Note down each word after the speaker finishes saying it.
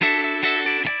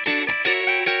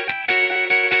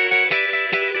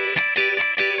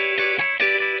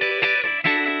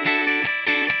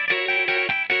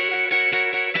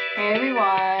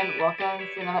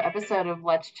another episode of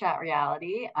Let's Chat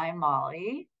Reality. I'm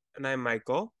Molly. And I'm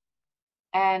Michael.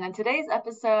 And in today's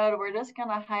episode, we're just going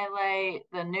to highlight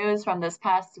the news from this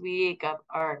past week of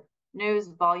our news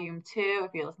volume two.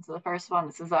 If you listen to the first one,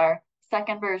 this is our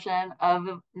second version of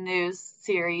the news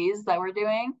series that we're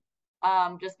doing.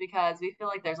 Just because we feel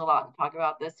like there's a lot to talk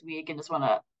about this week and just want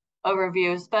to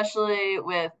overview, especially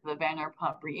with the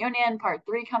Vanderpump reunion part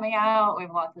three coming out. We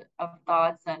have lots of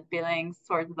thoughts and feelings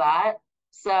towards that.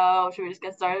 So, should we just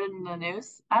get started in the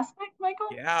news aspect, Michael?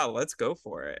 Yeah, let's go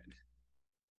for it.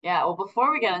 Yeah, well,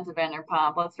 before we get into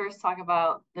Vanderpump, let's first talk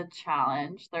about the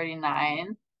challenge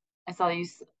 39. I saw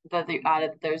that you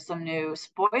added there's some new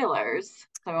spoilers,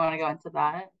 so we want to go into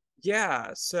that. Yeah,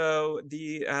 so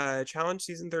the Challenge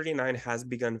Season 39 has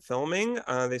begun filming.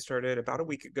 They started about a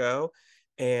week ago,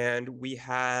 and we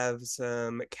have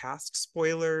some cast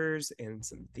spoilers and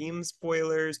some theme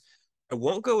spoilers. I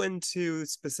won't go into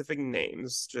specific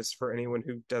names just for anyone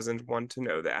who doesn't want to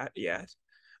know that yet.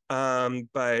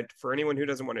 But for anyone who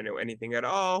doesn't want to know anything at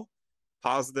all,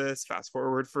 pause this, fast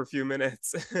forward for a few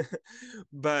minutes.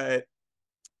 But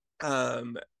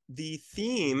Um, the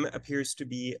theme appears to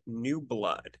be new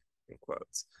blood, in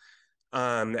quotes.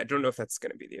 I don't know if that's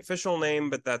going to be the official name,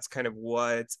 but that's kind of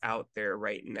what's out there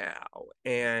right now.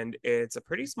 And it's a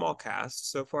pretty small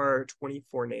cast. So far,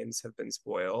 24 names have been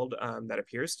spoiled. That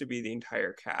appears to be the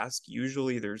entire cast.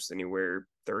 Usually there's anywhere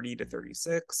 30 to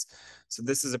 36. So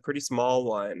this is a pretty small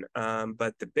one.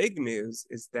 But the big news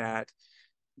is that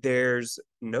there's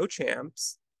no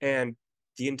champs, and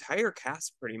the entire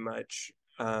cast pretty much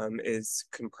is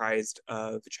comprised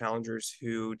of challengers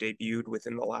who debuted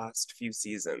within the last few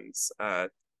seasons,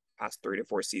 past 3 to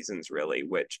 4 seasons, really,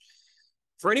 which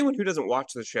for anyone who doesn't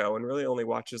watch the show and really only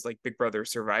watches like Big Brother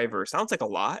Survivor, sounds like a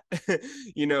lot.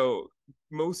 you know,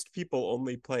 most people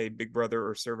only play Big Brother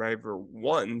or Survivor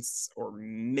once or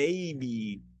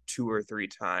maybe 2 or 3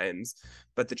 times.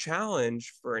 But the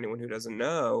challenge, for anyone who doesn't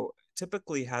know,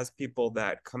 typically has people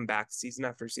that come back season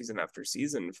after season after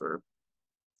season for,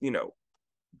 you know,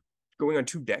 going on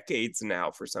 2 decades now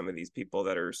for some of these people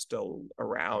that are still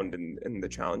around in the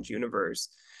challenge universe.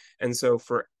 And so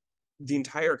for the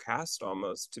entire cast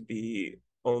almost to be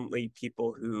only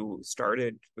people who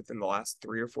started within the last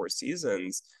 3 or 4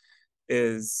 seasons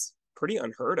is pretty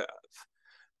unheard of.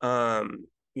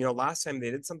 Last time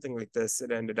they did something like this,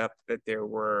 it ended up that there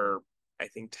were, I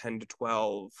think, 10 to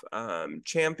 12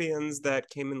 champions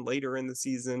that came in later in the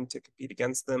season to compete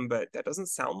against them, but that doesn't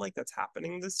sound like that's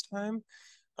happening this time,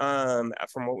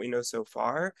 from what we know so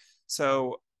far.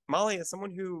 So, Molly, as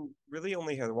someone who really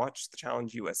only has watched the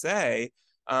Challenge USA,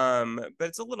 but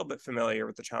it's a little bit familiar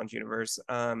with the Challenge universe,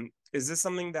 is this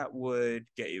something that would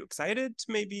get you excited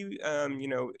to maybe,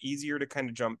 easier to kind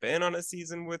of jump in on a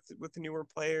season with newer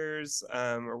players,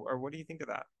 or what do you think of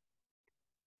that?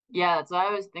 Yeah, that's what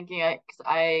I was thinking.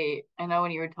 I know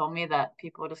when you were told me that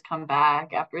people just come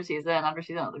back after season, I was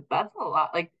like, that's a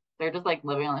lot. Like they're just like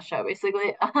living on the show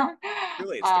basically.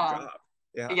 Really, it's their Um, job.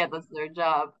 Yeah. yeah, that's their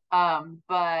job.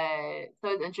 But so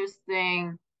it's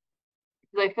interesting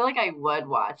because I feel like I would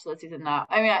watch the season now.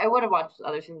 I mean, I would have watched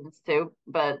other seasons too,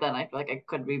 but then I feel like I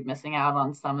could be missing out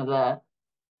on some of the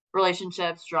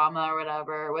relationships, drama, or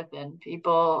whatever within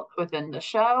people within the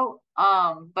show.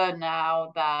 But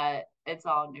now that it's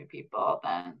all new people,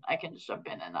 then I can just jump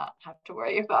in and not have to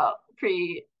worry about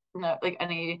no, like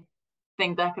anything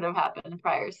that could have happened in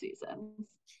prior seasons.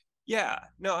 Yeah,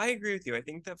 no, I agree with you. I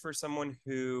think that for someone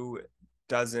who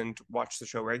doesn't watch the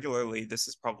show regularly, this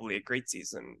is probably a great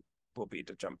season will be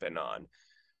to jump in on.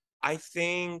 I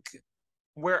think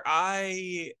where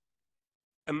I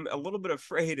am a little bit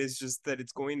afraid is just that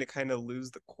it's going to kind of lose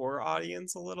the core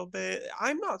audience a little bit.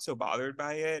 I'm not so bothered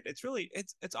by it.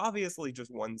 It's obviously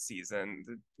just one season.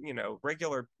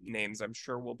 Regular names I'm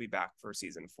sure will be back for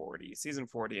season 40. Season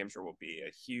 40 I'm sure will be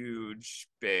a huge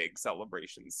big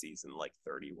celebration season like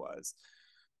 30 was.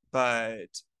 But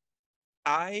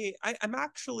I'm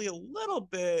actually a little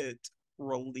bit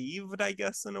relieved, I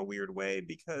guess, in a weird way,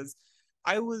 because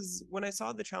I was when I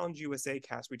saw the Challenge USA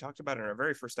cast, we talked about it in our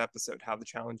very first episode how the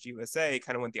Challenge USA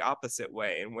kind of went the opposite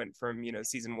way and went from,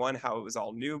 season one, how it was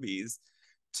all newbies,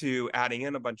 to adding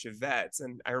in a bunch of vets.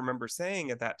 And I remember saying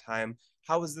at that time,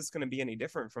 how is this going to be any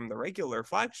different from the regular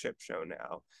flagship show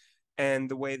now? And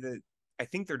the way that I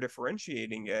think they're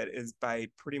differentiating it is by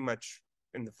pretty much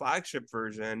in the flagship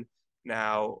version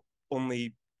now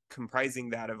only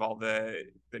comprising that of all the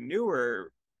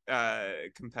newer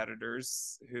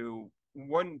competitors who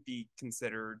wouldn't be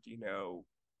considered,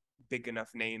 big enough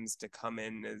names to come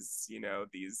in as,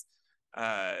 these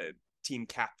uh, team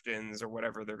captains or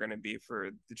whatever they're going to be for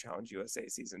the Challenge USA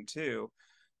season two.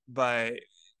 But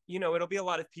it'll be a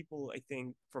lot of people, I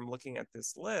think, from looking at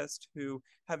this list who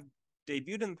have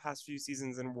debuted in the past few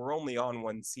seasons and were only on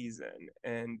one season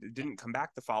and didn't come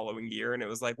back the following year. And it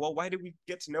was like, well, why did we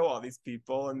get to know all these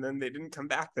people? And then they didn't come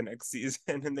back the next season.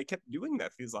 And they kept doing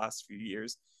that these last few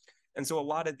years. And so a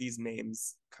lot of these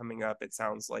names coming up, it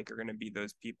sounds like, are going to be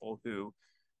those people who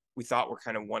we thought were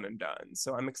kind of one and done.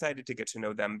 So I'm excited to get to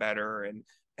know them better. And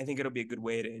I think it'll be a good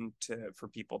way for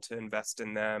people to invest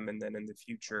in them. And then in the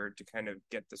future to kind of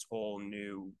get this whole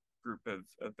new group of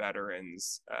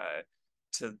veterans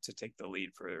to take the lead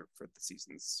for the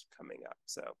seasons coming up.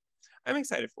 So I'm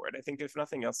excited for it. I think if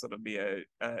nothing else, it'll be a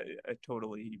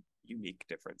totally unique,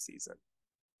 different season.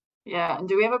 Yeah. And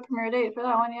do we have a premiere date for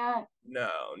that one yet? No,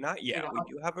 not We yet. We don't.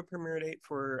 do have a premiere date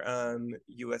for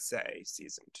USA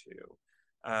season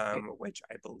 2, which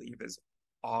I believe is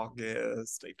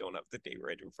August. I don't have the date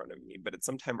right in front of me, but it's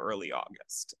sometime early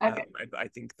August. Okay. I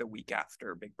think the week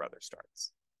after Big Brother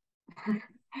starts.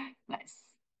 Nice.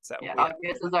 So Yeah, yeah,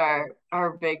 August is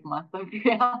our big month of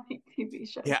reality TV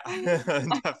shows. yeah,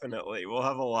 definitely. We'll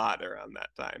have a lot around that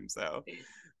time. So,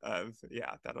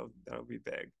 yeah, that'll be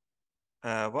big.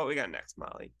 What we got next,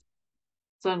 Molly?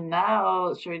 So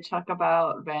now, should we talk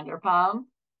about Vanderpump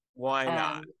Why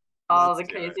not? and all Let's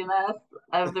the do it. craziness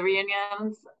of the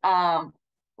reunions?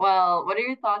 Well, what are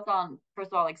your thoughts on,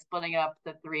 first of all, like splitting it up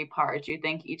to three parts? Do you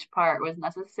think each part was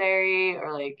necessary,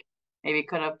 or like maybe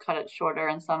could have cut it shorter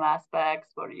in some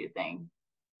aspects? What do you think?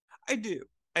 I do.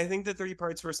 I think the 3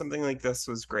 parts for something like this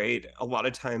was great. A lot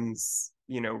of times,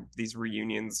 these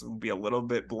reunions will be a little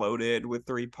bit bloated with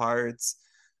 3 parts.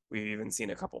 We've even seen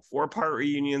a couple 4-part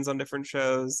reunions on different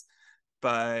shows.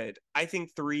 But I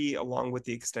think 3, along with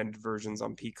the extended versions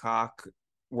on Peacock,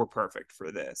 were perfect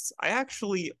for this. I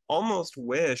actually almost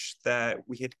wish that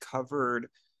we had covered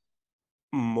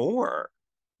more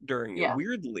during it, Yeah,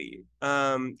 weirdly,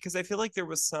 because I feel like there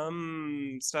was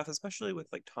some stuff, especially with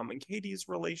like Tom and Katie's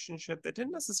relationship, that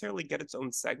didn't necessarily get its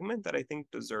own segment that I think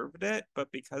deserved it,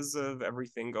 but because of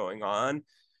everything going on,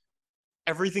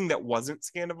 everything that wasn't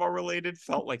Scandival related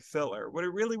felt like filler, what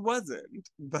it really wasn't.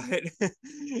 But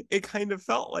it kind of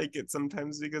felt like it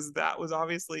sometimes because that was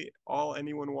obviously all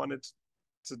anyone wanted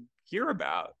to hear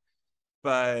about.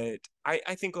 But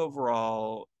I think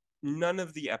overall, none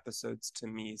of the episodes to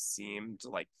me seemed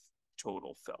like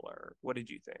total filler. What did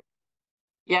you think?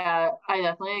 yeah, I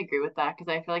definitely agree with that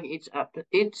because I feel like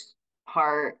each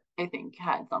part I think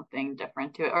had something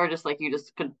different to it, or just like you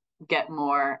just could get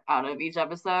more out of each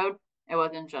episode. It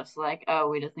wasn't just like, oh,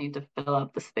 we just need to fill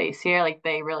up the space here. Like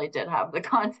they really did have the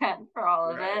content for all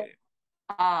of it.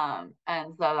 Right.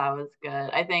 And so that was good.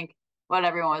 I think what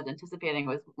everyone was anticipating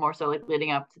was more so like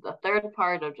leading up to the third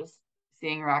part of just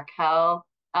seeing Raquel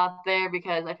out there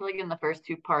because I feel like in the first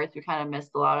two parts we kind of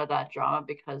missed a lot of that drama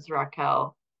because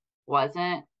Raquel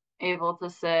wasn't able to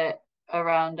sit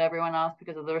around everyone else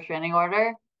because of the restraining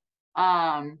order.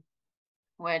 Um,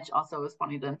 which also was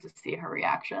funny then to see her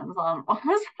reactions on what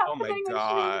was Oh my happening when she was in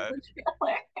God. the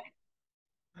trailer.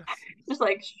 Just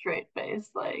like straight face,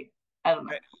 like I don't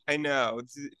know. I know.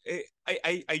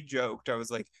 I joked. I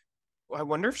was like, well, I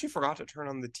wonder if she forgot to turn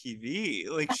on the TV.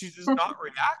 Like she's just not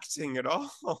reacting at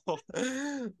all.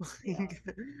 Yeah. Like,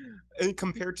 and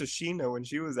compared to Sheena when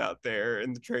she was out there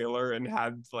in the trailer and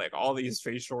had like all these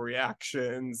facial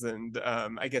reactions, and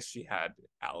I guess she had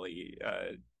Ali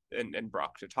and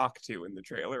Brock to talk to in the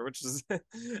trailer, which is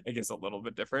I guess a little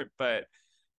bit different. But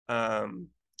um,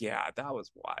 yeah, that was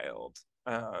wild.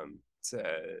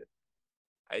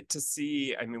 To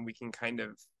see, I mean, we can kind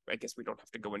of, I guess we don't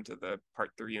have to go into the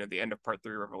part 3, the end of part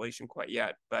 3 revelation quite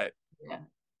yet, but Yeah.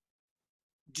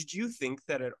 did you think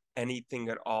that anything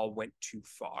at all went too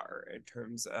far in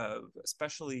terms of,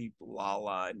 especially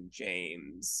Lala and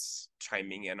James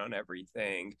chiming in on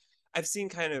everything? I've seen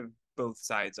kind of both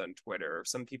sides on Twitter.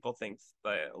 Some people think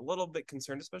that a little bit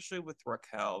concerned, especially with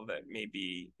Raquel, that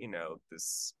maybe,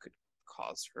 this could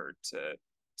cause her to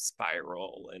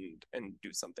spiral and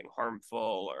do something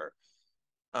harmful, or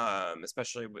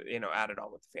especially with, added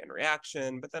on with fan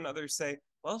reaction. But then others say,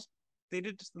 well, they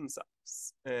did it to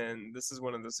themselves. And this is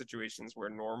one of those situations where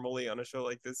normally on a show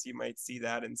like this, you might see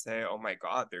that and say, oh my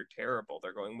God, they're terrible.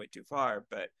 They're going way too far.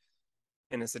 But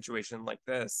in a situation like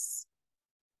this,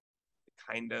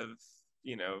 kind of,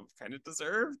 kind of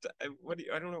deserved. I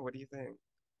don't know. What do you think?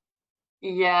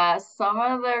 Yeah, some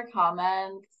of their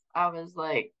comments, I was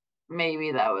like,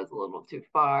 maybe that was a little too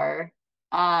far.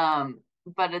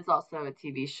 But it's also a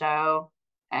TV show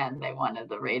and they wanted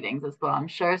the ratings as well, I'm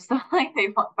sure. So like they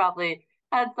probably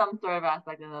had some sort of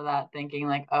aspect into that thinking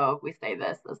like, oh, if we say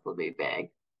this, this will be big.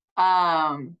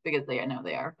 because I know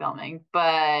they are filming,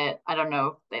 but I don't know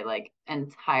if they like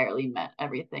entirely meant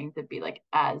everything to be like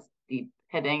as deep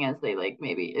hitting as they like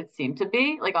maybe it seemed to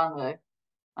be like on the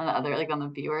other like on the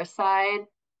viewer side.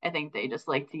 I think they just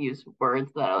like to use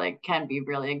words that are like can be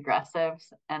really aggressive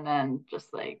and then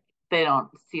just like they don't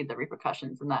see the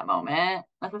repercussions in that moment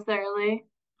necessarily.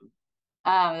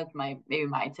 That's maybe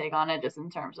my take on it, just in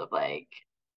terms of like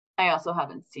I also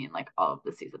haven't seen like all of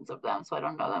the seasons of them, so I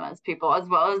don't know them as people as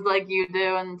well as like you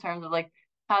do in terms of like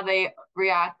how they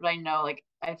react. But I know like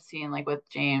I've seen like with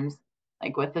James,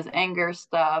 like with his anger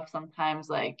stuff, sometimes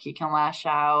like he can lash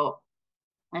out,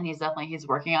 and he's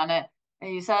working on it.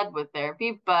 And you said with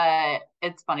therapy, but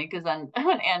it's funny because then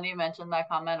when Andy mentioned that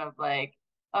comment of like,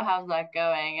 "Oh, how's that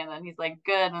going?" and then he's like,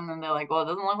 "Good," and then they're like, "Well, it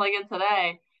doesn't look like it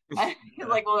today." And he's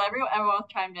like, "Well, everyone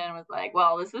chimed in and was like,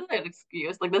 well, this is an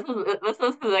excuse. Like this is the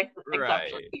exception."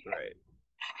 Right,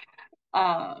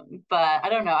 right. But I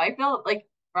don't know. I feel like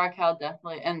Raquel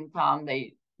definitely and Tom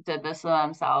they did this to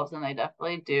themselves, and they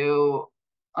definitely do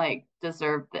like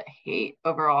deserve the hate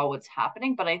overall what's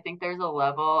happening. But I think there's a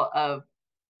level of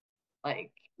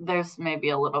like there's maybe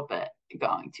a little bit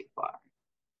going too far.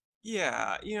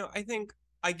 Yeah, I think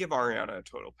I give Ariana a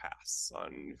total pass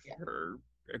on Yeah. her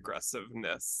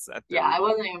aggressiveness at Yeah, I everybody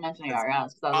wasn't even mentioning because Ariana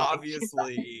because I was like, she's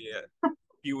obviously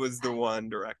he was the one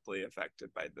directly affected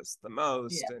by this the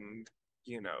most. yeah, And,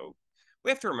 you know,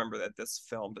 we have to remember that this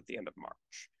filmed at the end of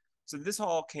March. So this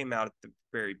all came out at the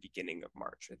very beginning of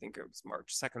March. I think it was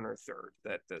March 2nd or 3rd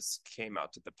that this came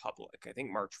out to the public. I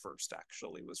think March 1st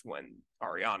actually was when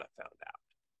Ariana found out.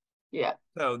 yeah.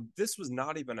 So this was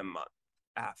not even a month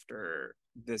after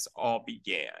this all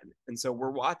began. And so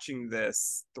we're watching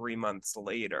this 3 months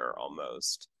later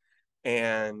almost.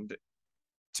 And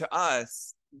to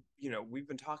us, we've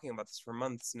been talking about this for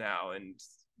months now, and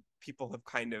people have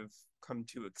kind of come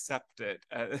to accept it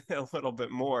a little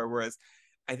bit more. Whereas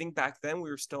I think back then we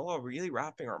were still all really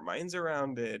wrapping our minds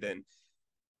around it, and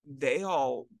they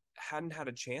all hadn't had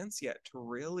a chance yet to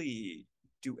really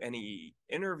do any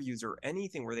interviews or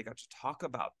anything where they got to talk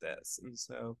about this. And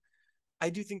so I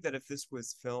do think that if this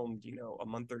was filmed, a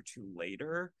month or two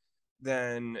later,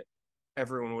 then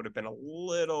everyone would have been a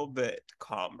little bit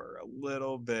calmer, a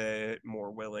little bit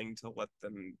more willing to let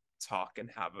them talk and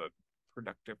have a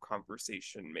productive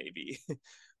conversation, maybe.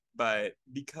 But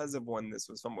because of when this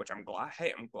was filmed, which I'm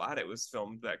glad it was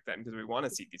filmed back then because we want to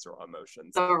see these raw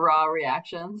emotions. The raw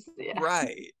reactions. Yeah.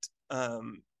 Right.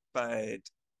 But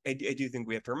I do think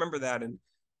we have to remember that. And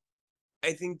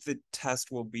I think the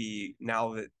test will be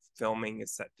now that filming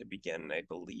is set to begin, I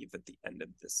believe, at the end of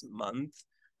this month,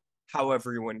 how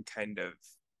everyone kind of,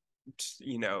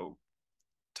 you know,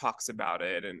 talks about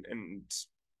it, and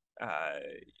uh,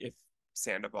 if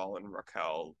Sandoval and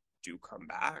Raquel do come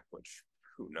back, which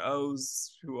who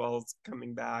knows who else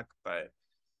coming back, but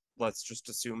let's just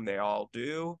assume they all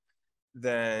do,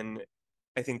 then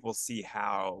I think we'll see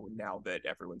how, now that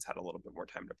everyone's had a little bit more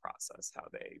time to process, how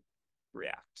they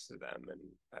react to them and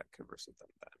converse with them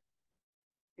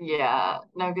Yeah,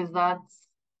 no, because that's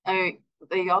I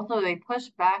they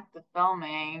pushed back the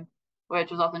filming,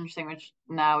 which was also interesting. Which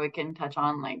now we can touch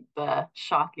on like the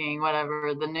shocking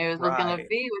whatever the news then. was gonna Right.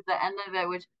 be with the end of it,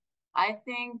 which I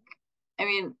think I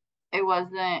mean it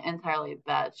wasn't entirely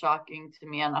that shocking to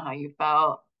me. I don't know how you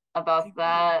felt I about agree.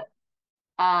 that.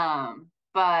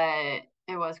 But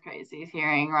it was crazy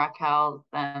hearing Raquel's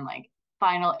then like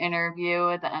final interview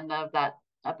at the end of that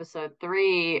episode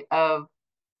 3 of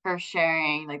her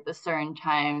sharing like the certain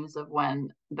times of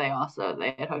when they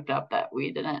had hooked up that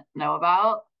we didn't know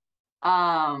about.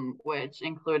 Which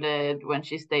included when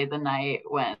she stayed the night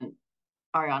when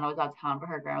Ariana was out of town for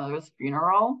her grandmother's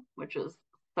funeral, which was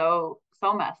so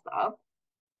messed up.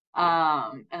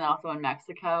 Yeah. And also in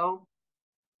Mexico,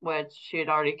 which she had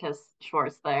already kissed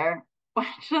Schwartz there,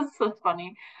 which is so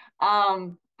funny.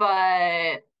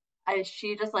 But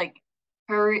she just like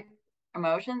her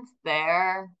emotions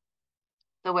there,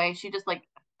 the way she just like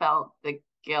felt the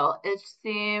guilt, it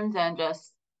seemed, and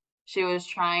just she was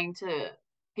trying to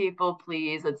people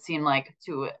please. It seemed like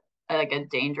to like a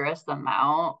dangerous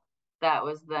amount that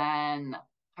was then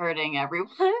hurting everyone,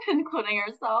 including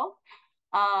herself.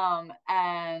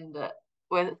 And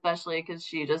with especially because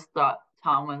she just thought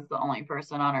Tom was the only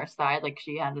person on her side, like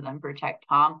she had to then protect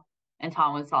Tom, and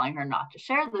Tom was telling her not to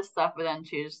share this stuff, but then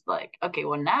she was like, okay,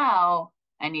 well now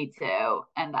I need to,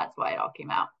 and that's why it all came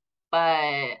out.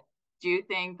 But do you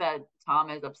think that Tom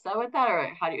is upset with that,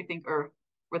 or how do you think, or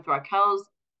with Raquel's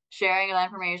sharing of that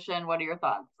information, what are your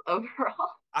thoughts overall?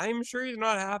 I'm sure he's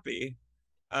not happy.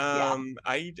 Yeah,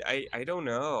 I don't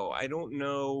know. I don't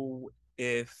know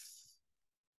if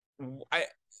I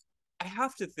I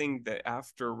have to think that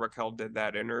after Raquel did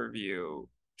that interview,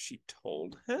 she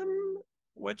told him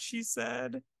what she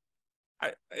said.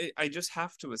 I just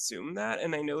have to assume that.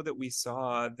 And I know that we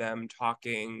saw them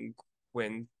talking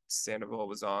when Sandoval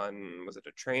was on, was it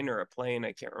a train or a plane?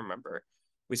 I can't remember.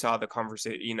 We saw the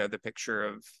conversation, the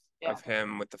picture Yeah. of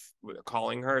him with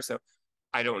calling her. So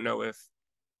I don't know if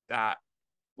that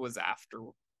was after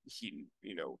he,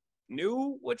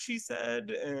 knew what she said.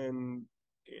 And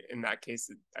in that case,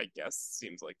 it, I guess,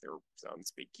 seems like they're on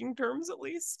speaking terms at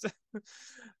least.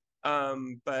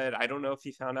 But I don't know if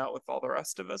he found out with all the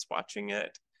rest of us watching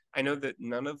it. I know that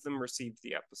none of them received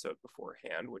the episode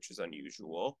beforehand, which is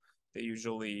unusual. They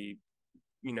usually,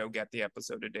 get the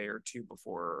episode a day or two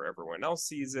before everyone else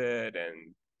sees it,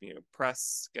 and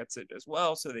press gets it as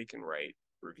well, so they can write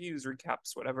reviews,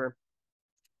 recaps, whatever.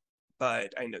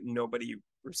 But I know nobody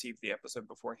received the episode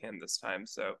beforehand this time,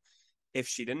 so if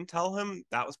she didn't tell him,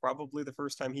 that was probably the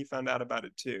first time he found out about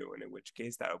it too. And in which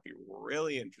case, that would be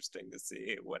really interesting to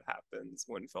see what happens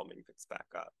when filming picks back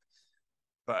up.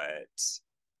 But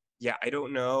yeah, I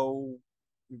don't know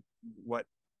what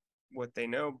what they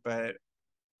know, but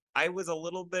I was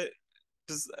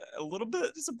just a little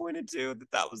bit disappointed too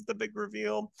that that was the big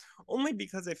reveal, only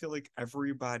because I feel like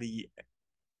everybody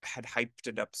had hyped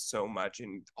it up so much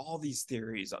and all these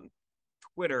theories on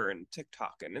Twitter and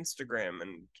TikTok and Instagram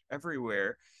and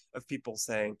everywhere of people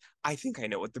saying, I think I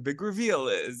know what the big reveal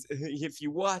is. If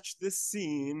you watch this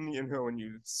scene, and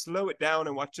you slow it down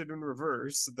and watch it in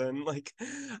reverse, then, like,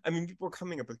 I mean, people are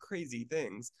coming up with crazy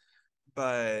things.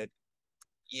 But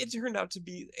it turned out to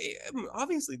be,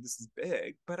 obviously, this is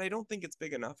big, but I don't think it's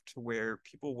big enough to where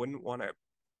people wouldn't want to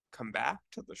come back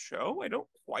to the show. I don't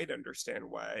quite understand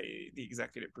why the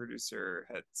executive producer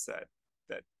had said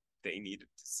that they needed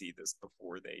to see this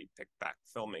before they pick back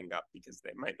filming up because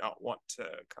they might not want to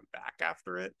come back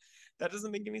after it. That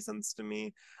doesn't make any sense to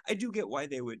me. I do get why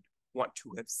they would want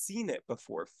to have seen it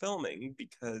before filming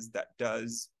because that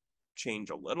does change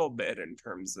a little bit in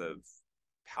terms of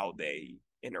how they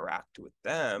interact with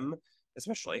them,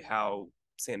 especially how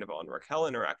Sandoval and Raquel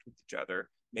interact with each other.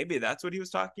 Maybe that's what he was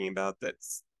talking about.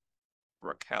 That's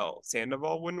Raquel.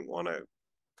 Sandoval wouldn't want to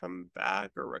come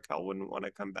back or Raquel wouldn't want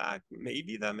to come back.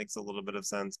 Maybe that makes a little bit of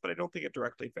sense, but I don't think it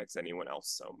directly affects anyone else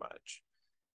so much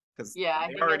because Yeah, I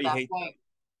they think at already that hate them. point,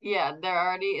 yeah,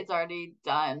 it's already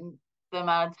done the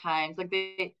amount of times. Like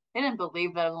they didn't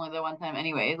believe that it was only the one time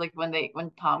anyways. Like when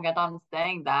Tom got on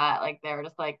saying that, like they were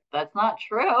just like, that's not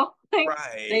true. Like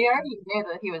they Right. already knew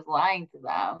that he was lying to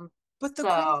them. But the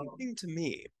crazy So thing to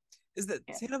me is that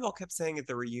yeah. Sandoval kept saying at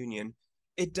the reunion,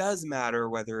 it does matter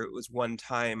whether it was one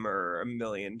time or a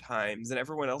million times. And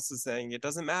everyone else is saying, it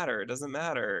doesn't matter. It doesn't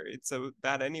matter. It's so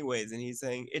bad anyways. And he's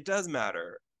saying, it does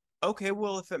matter. Okay,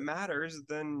 well, if it matters,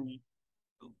 then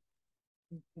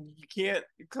you can't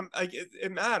come, like,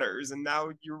 it matters. And now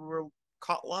you were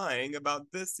caught lying about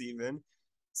this even.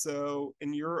 So,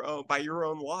 in your own, by your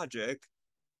own logic,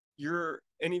 you're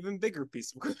an even bigger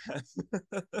piece of crap.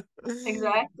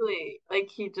 Exactly. Like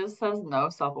he just has no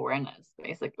self-awareness,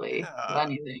 basically, of Yeah.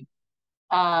 anything.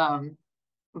 Um,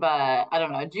 but I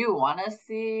don't know. Do you want to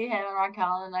see him and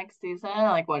Raquel in the next season?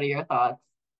 Like, what are your thoughts?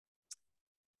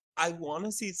 I want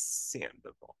to see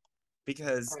Sandoval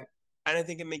because, Or, and I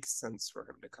think it makes sense for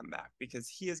him to come back because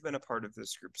he has been a part of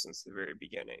this group since the very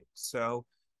beginning. So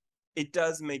it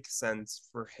does make sense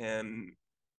for him,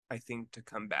 I think, to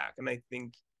come back. And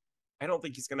I don't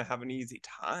think he's going to have an easy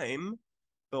time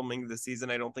filming the season.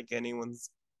 I don't think anyone's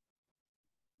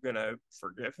going to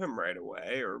forgive him right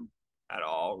away or at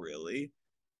all, really.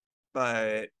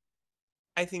 But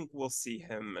I think we'll see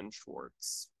him and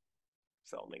Schwartz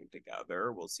filming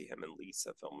together. We'll see him and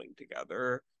Lisa filming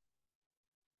together.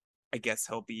 I guess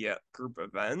he'll be at group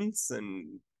events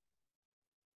and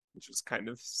just kind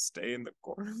of stay in the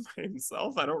corner by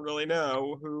himself. I don't really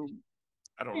know who,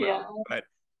 I don't know. yeah. But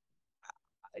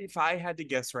if I had to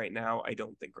guess right now, I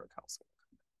don't think Raquel's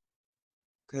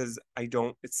because I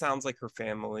don't, it sounds like her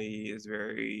family is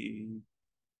very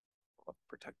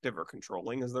protective or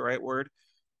controlling is the right word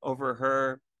over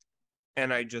her.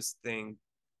 And I just think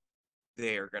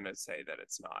they are going to say that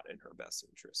it's not in her best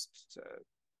interest to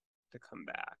come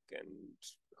back, and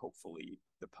hopefully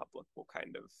the public will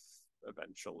kind of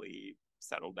eventually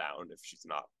settle down if she's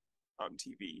not on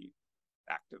TV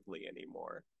actively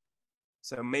anymore.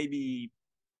 So maybe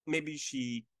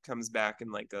she comes back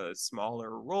in like a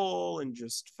smaller role and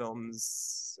just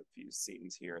films a few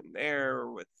scenes here and there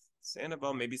with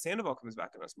Sandoval. Maybe Sandoval comes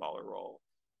back in a smaller role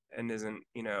and isn't,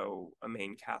 a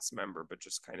main cast member, but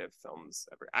just kind of films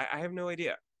every. I have no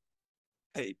idea.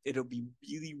 It'll be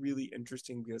really, really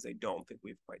interesting because I don't think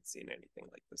we've quite seen anything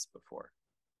like this before.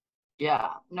 Yeah,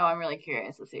 no, I'm really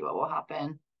curious to see what will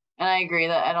happen. And I agree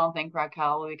that I don't think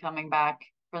Raquel will be coming back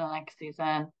for the next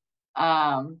season.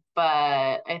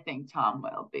 But I think Tom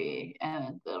will be.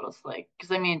 And it was like,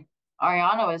 because I mean,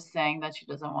 Ariana was saying that she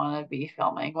doesn't want to be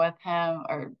filming with him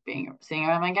or being seeing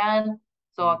him again.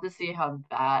 So we'll Mm, have to see how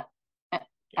that yeah.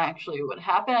 actually would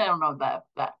happen. I don't know if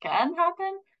that can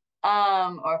happen.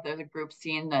 Or if there's a group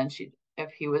scene, then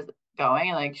if he was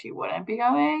going, like she wouldn't be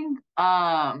going.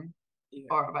 Yeah.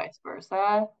 Or vice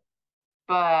versa.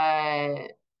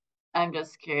 But I'm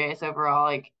just curious overall,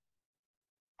 like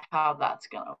how that's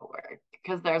gonna work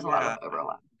because there's a lot Yeah. of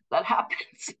overlap that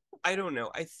happens. I don't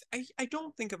know. I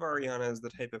don't think of Ariana as the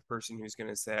type of person who's going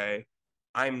to say,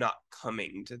 "I'm not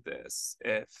coming to this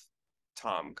if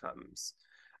Tom comes."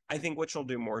 I think what she'll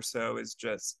do more so is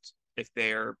just if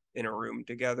they're in a room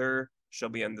together, she'll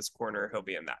be in this corner, he'll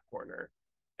be in that corner,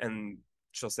 and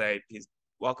she'll say, "He's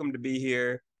welcome to be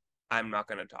here. I'm not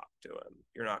going to talk to him.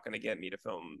 You're not going to get me to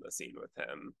film a scene with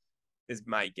him." Is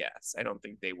my guess. I don't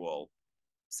think they will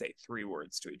say three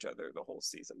words to each other the whole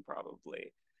season,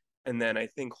 probably. And then I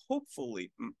think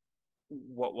hopefully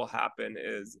what will happen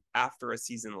is after a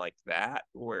season like that,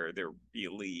 where they're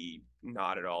really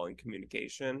not at all in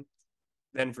communication,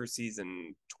 then for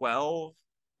season 12,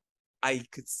 I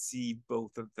could see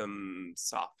both of them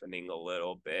softening a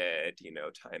little bit. You know,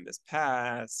 time has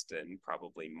passed and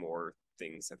probably more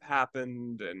things have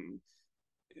happened, and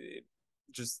it,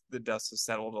 just the dust has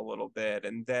settled a little bit.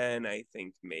 And then I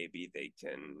think maybe they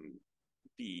can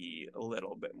be a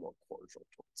little bit more cordial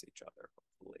towards each other,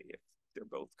 hopefully, if they're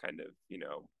both kind of,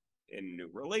 in new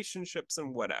relationships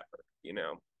and whatever,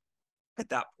 at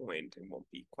that point it won't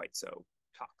be quite so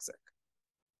toxic.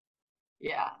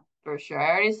 Yeah, for sure. I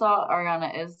already saw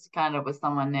Ariana is kind of with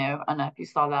someone new. I don't know if you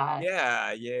saw that.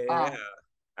 Yeah, yeah, yeah, Um, yeah.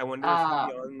 I wonder if he'll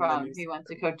be on the from new he went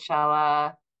to season.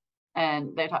 Coachella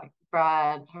and they talked.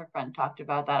 Brad, her friend, talked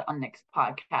about that on Nick's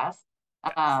podcast.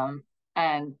 Yes. Um,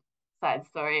 and side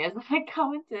story is I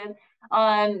commented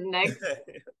on Nick's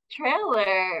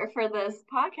trailer for this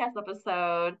podcast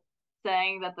episode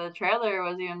saying that the trailer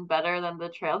was even better than the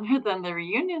trailer than the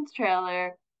reunions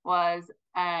trailer was,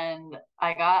 and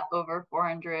I got over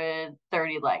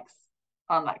 430 likes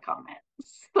on that comment.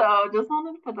 So just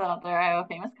wanted to put that out there. I have a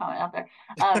famous comment out there.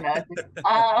 I don't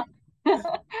know.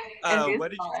 And she's What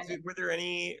did you fine. were there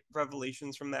any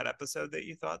revelations from that episode that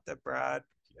you thought that Brad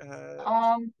uh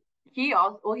Um, he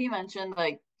also well, he mentioned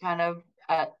like kind of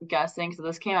guessing. So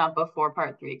this came out before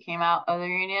part three came out of the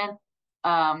reunion.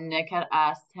 Nick had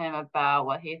asked him about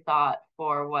what he thought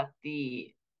for what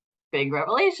the big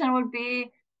revelation would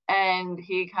be, and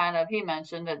he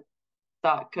mentioned that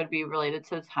thought could be related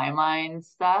to timeline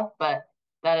stuff, but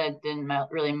that it didn't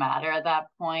really matter at that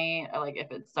point, or like if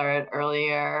it started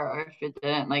earlier or if it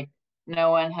didn't. Like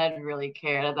no one had really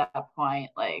cared at that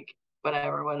point. Like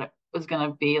whatever what it was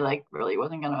gonna be, like really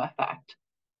wasn't gonna affect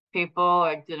people.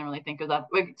 Like didn't really think of that.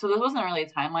 Like so, this wasn't really a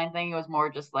timeline thing. It was more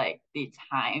just like the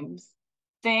times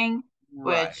thing,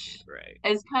 right, which right.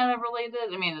 is kind of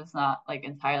related. I mean, it's not like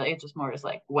entirely. It's just more just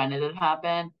like when did it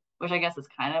happen, which I guess is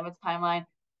kind of a timeline.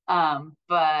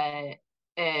 But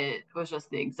it was just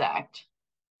the exact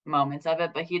moments of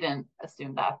it. But he didn't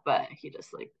assume that. But he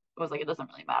just like was like it doesn't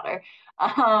really matter.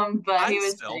 But I he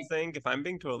was still saying, think, if I'm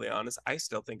being totally honest, I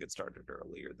still think it started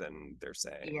earlier than they're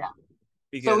saying. yeah. So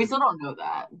we Because still don't know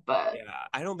that, but yeah,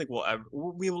 I don't think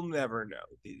we will never know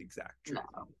the exact truth.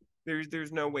 no.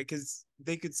 There's no way, because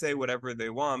they could say whatever they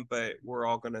want, but we're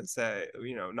all gonna say,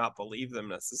 not believe them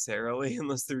necessarily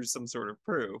unless there's some sort of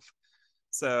proof.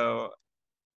 So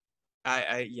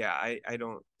I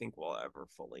don't think we'll ever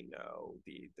fully know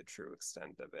the true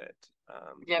extent of it.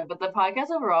 Yeah, but the podcast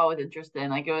overall was interesting.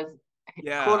 Like it was cool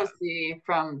Yeah. to see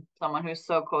from someone who's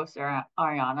so close to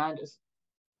Ariana just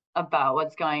about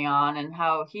what's going on and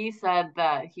how he said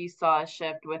that he saw a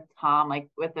shift with Tom like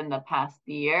within the past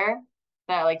year.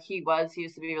 That like he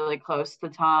used to be really close to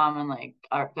Tom and like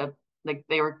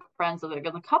they were friends with like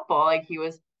a couple. Like he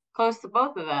was close to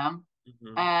both of them.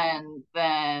 Mhm. And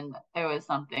then it was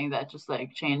something that just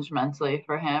like changed mentally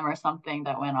for him or something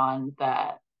that went on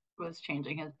that was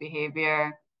changing his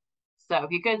behavior. So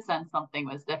he could sense something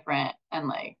was different and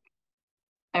like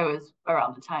it was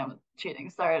around the time cheating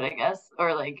started, I guess,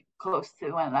 or like close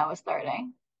to when that was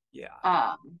starting. Yeah.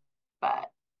 Um, but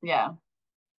yeah,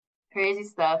 crazy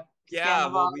stuff. Yeah,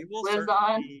 well, Scandival we will lives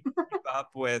on. certainly keep up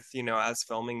with, as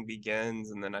filming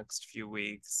begins in the next few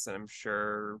weeks. And I'm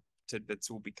sure tidbits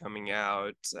will be coming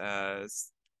out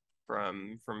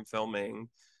from filming.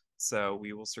 So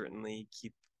we will certainly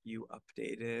keep you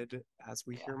updated as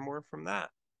we Yeah, hear more from that.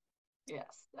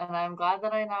 Yes, and I'm glad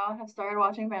that I now have started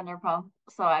watching Vanderpump,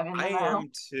 so I'm in the I know.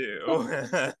 am too.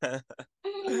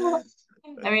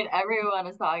 I mean, everyone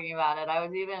is talking about it. I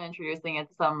was even introducing it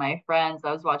to some of my friends.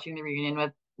 I was watching the reunion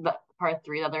with the part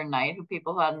three the other night, who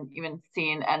people who hadn't even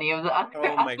seen any of the other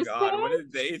Oh my God, what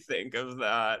episodes. did they think of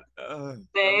that? That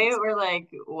They was were like,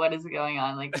 "What is going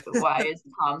on? Like, why is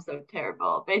Tom so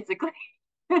terrible?" Basically,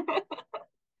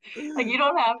 like you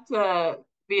don't have to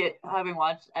be having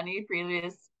watched any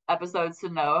previous episodes to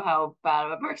know how bad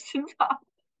of a person Tom.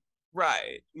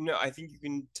 right. No, I think you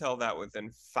can tell that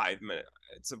within 5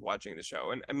 minutes of watching the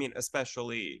show. And I mean,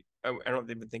 especially, I don't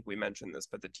even think we mentioned this,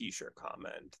 but the t-shirt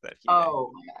comment that he made,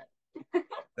 Oh my god,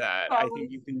 that that I think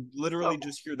was you can literally so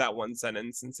just hear that one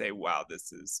sentence and say, wow,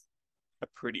 this is a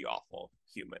pretty awful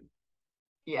human.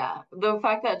 yeah. The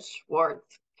fact that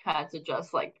Schwartz had to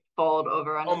just like fold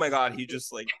over on Oh my his God, he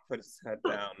just like put his head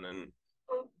down and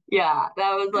yeah,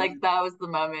 that was the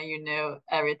moment you knew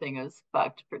everything was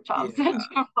fucked for Tom yeah.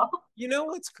 Sandoval. You know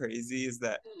what's crazy is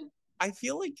that I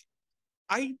feel like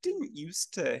I didn't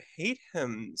used to hate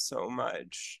him so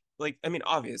much. Like, I mean,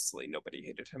 obviously nobody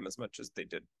hated him as much as they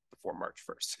did before March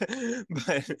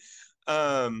 1st.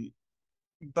 Um,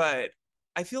 but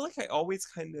I feel like I always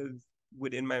kind of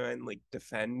would in my mind like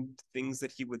defend things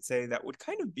that he would say that would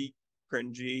kind of be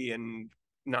cringy and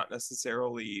not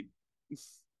necessarily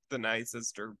the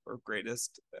nicest or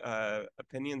greatest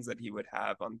opinions that he would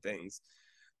have on things.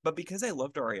 But because I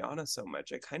loved Ariana so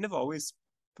much, I kind of always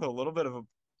put a little bit of a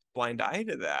blind eye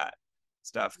to that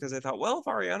stuff because I thought, well, if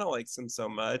Ariana likes him so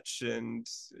much, and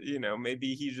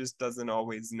maybe he just doesn't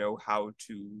always know how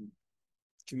to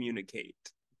communicate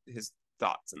his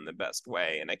thoughts in the best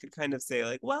way. And I could kind of say,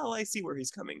 like, well, I see where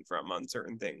he's coming from on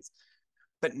certain things.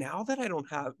 But now that I don't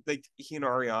have, like, he and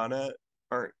Ariana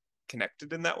aren't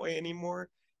connected in that way anymore,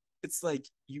 it's like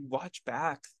you watch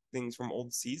back things from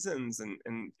old seasons and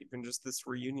even just this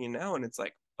reunion now, and it's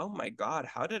like, oh my God,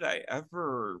 how did I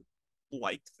ever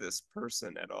like this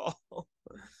person at all?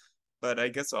 But I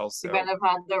guess You also, kind of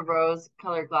had the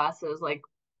rose-colored glasses like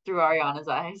through Ariana's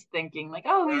eyes, thinking like,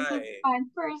 "Oh, he's this right, fine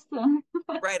person."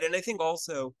 right. And I think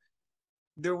also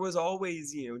there was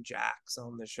always, Jax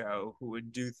on the show who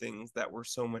would do things that were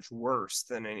so much worse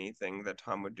than anything that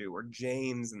Tom would do, or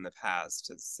James in the past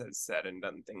has said and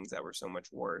done things that were so much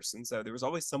worse. And so there was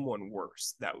always someone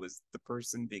worse that was the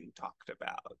person being talked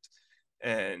about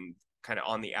and kind of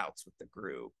on the outs with the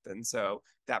group. And so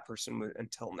that person,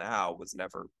 until now, was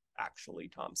never actually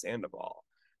Tom Sandoval.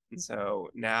 And so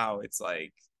now it's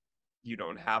like, you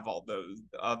don't have all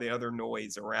the other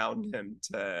noise around him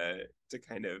to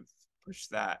kind of push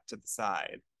that to the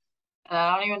side. And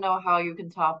I don't even know how you can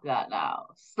top that now.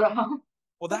 So,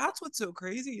 Well, that's what's so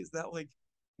crazy is that, like,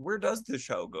 where does the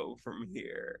show go from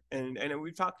here? And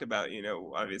we've talked about,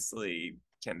 obviously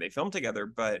can they film together,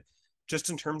 but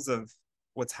just in terms of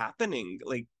what's happening,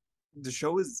 like the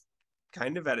show is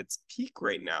kind of at its peak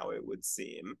right now, it would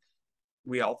seem.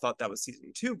 We all thought that was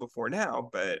season two before now,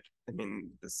 but I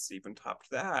mean, this even topped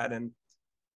that. And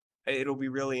it'll be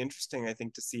really interesting, I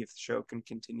think, to see if the show can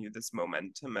continue this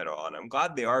momentum at all. And I'm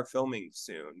glad they are filming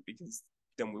soon because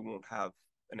then we won't have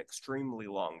an extremely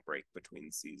long break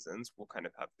between seasons. We'll kind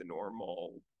of have the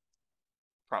normal,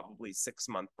 probably 6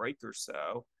 month break or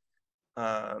so.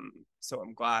 So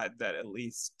I'm glad that at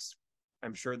least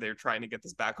I'm sure they're trying to get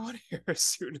this back on here as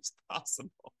soon as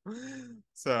possible.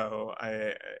 So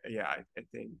yeah, I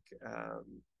think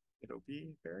it'll be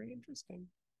very interesting.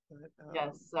 But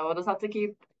yes, so we'll just have to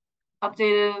keep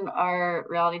updated in our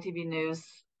reality TV news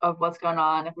of what's going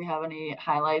on if we have any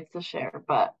highlights to share.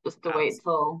 But just to wait absolutely.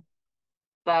 till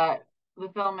that the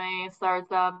filming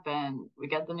starts up and we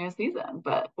get the new season.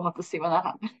 But we'll have to see when that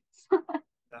happens.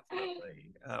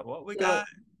 Definitely. What we So got?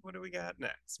 What do we got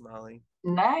next, Molly?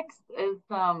 next is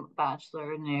some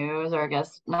Bachelor news, or I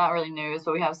guess not really news,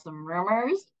 but we have some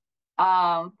rumors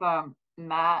from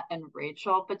Matt and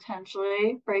Rachel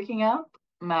potentially breaking up.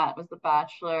 Matt was the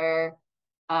Bachelor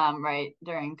right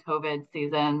during COVID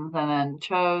seasons and then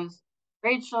chose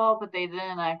Rachel, but they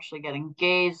didn't actually get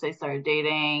engaged. They started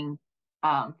dating.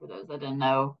 For those that didn't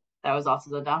know, that was also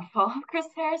the downfall of Chris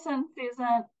Harrison's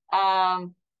season.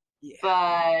 Yeah.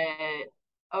 But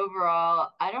overall,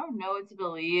 I don't know what to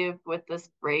believe with this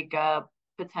breakup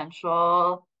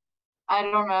potential. I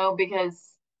don't know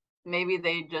because maybe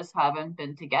they just haven't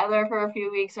been together for a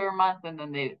few weeks or a month and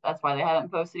then that's why they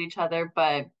haven't posted each other.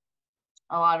 But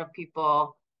a lot of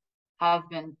people have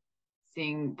been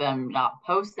seeing them not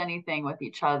post anything with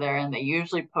each other and they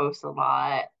usually post a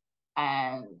lot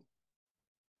and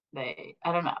I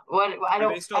don't know. What Are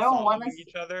they I still don't want to following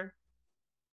each other?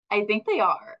 I think they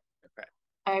are. Okay.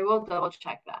 I will double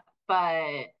check that.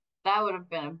 But that would have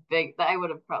been a big. I would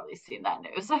have probably seen that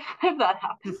news if that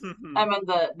happened. I'm in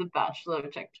the Bachelor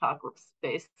TikTok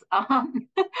space.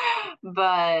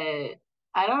 But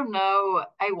I don't know.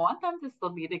 I want them to still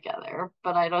be together,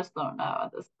 but I just don't know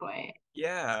at this point.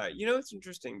 Yeah, it's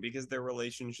interesting because their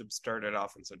relationship started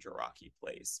off in such a rocky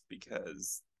place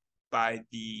because by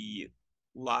the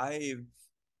live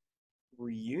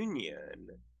reunion,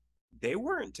 they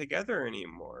weren't together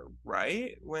anymore,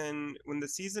 right? When the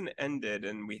season ended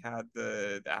and we had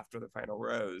the after the final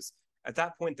rose, at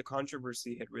that point the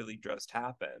controversy had really just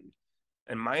happened.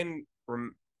 And my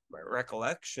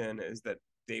recollection is that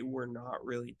they were not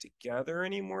really together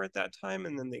anymore at that time,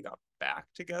 and then they got back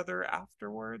together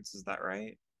afterwards. Is that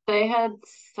right? They had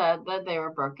said that they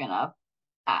were broken up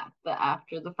at the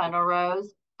after the final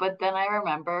rose, but then I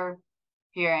remember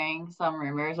hearing some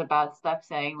rumors about stuff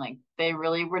saying like they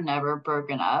really were never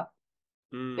broken up.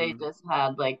 They Mm, just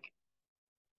had like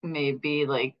maybe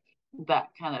like that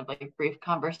kind of like brief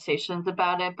conversations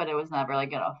about it, but it was never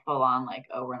like a full on like,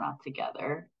 oh, we're not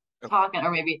together okay. talking,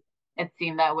 or maybe it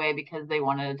seemed that way because they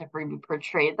wanted it to be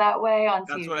portrayed that way on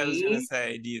That's what I was gonna TV.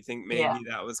 say. Do you think Yeah, maybe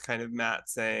that was kind of Matt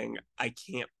saying, I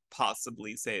can't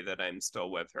possibly say that I'm still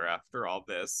with her after all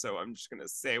this, so I'm just gonna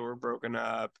say we're broken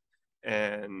up,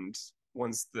 and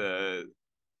once the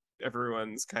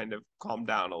everyone's kind of calmed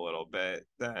down a little bit,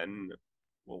 then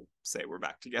we'll say we're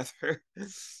back together.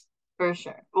 for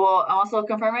sure. Well, I'm also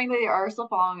confirming they are still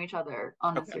following each other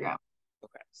on Okay. Instagram.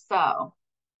 Okay. So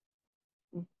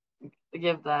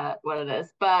give that what it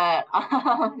is. But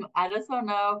I just don't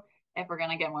know if we're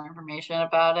gonna get more information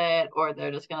about it or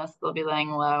they're just gonna still be laying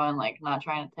low and like not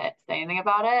trying to say anything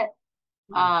about it.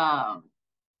 Hmm. Um,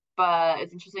 but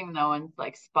it's interesting no one's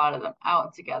like spotted them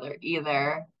out together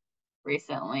either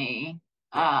recently.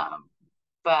 Yeah.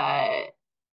 But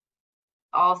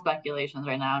all speculations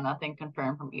right now, nothing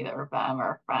confirmed from either of them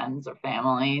or friends or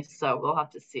family. So we'll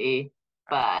have to see.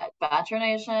 But Bachelor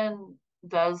Nation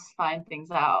does find things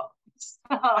out.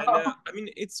 I know. So I mean,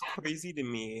 it's crazy to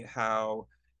me how,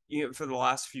 for the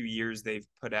last few years they've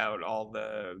put out all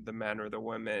the men or the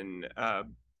women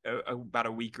about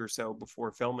a week or so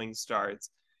before filming starts.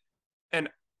 And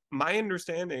my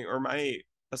understanding or my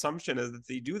assumption is that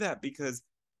they do that because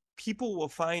people will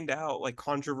find out like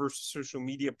controversial social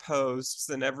media posts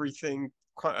and everything,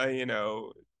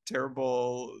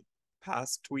 terrible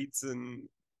past tweets and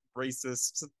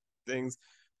racist things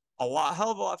a lot hell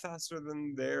of a lot faster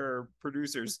than their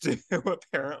producers do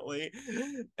apparently,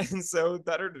 and so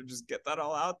better to just get that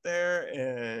all out there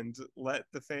and let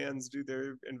the fans do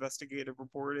their investigative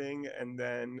reporting, and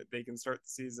then they can start the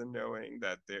season knowing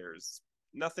that there's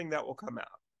nothing that will come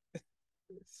out.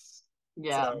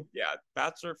 yeah, So yeah,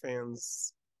 Bachelor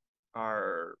fans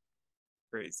are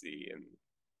crazy in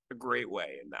a great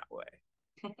way in that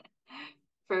way.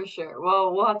 for sure.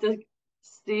 Well, we'll have to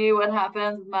see what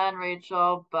happens with Matt and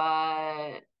Rachel, but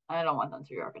I don't want them to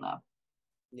be broken up.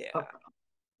 Yeah, Oh,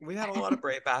 we had a lot of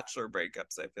bachelor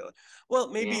breakups, I feel like. Well,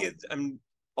 maybe yeah. I'm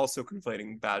also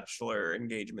conflating bachelor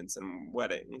engagements and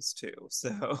weddings too.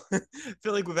 So I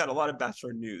feel like we've had a lot of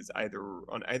bachelor news either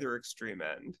on either extreme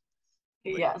end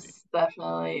lately. Yes,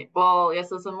 definitely. Well, yes,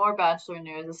 so some more Bachelor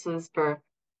news. This is for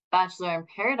Bachelor in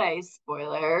Paradise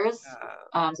spoilers.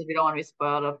 So if you don't want to be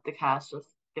spoiled of the cast, just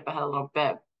skip ahead a little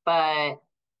bit. But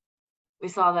we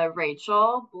saw that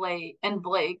Rachel, Blake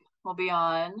will be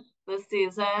on this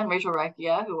season. Rachel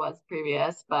Recchia, who was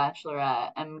previous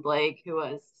Bachelorette, and Blake, who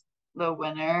was the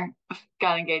winner,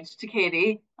 got engaged to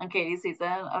Katie on Katie's season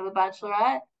of The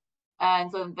Bachelorette.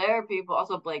 And so there are people.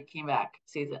 Also, Blake came back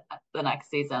the next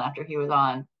season after he was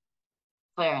on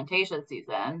Claire and Tayshia's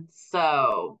season.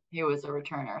 So he was a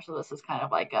returner. So this is kind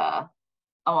of like a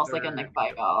almost like a Nick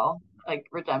Third, Viall like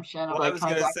redemption of well, I like was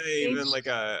coming gonna back to say the even beach. like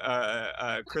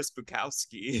a Chris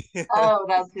Bukowski Oh,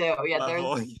 that too. Yeah, there's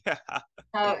level.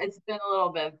 Yeah. it's been a little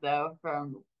bit though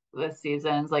from the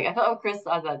seasons. Like I thought, oh, Chris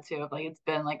does that too. Like it's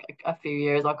been like a few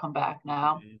years. I'll come back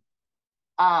now.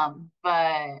 Mhm.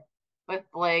 But with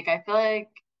Blake, I feel like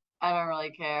I don't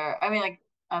really care. I mean, like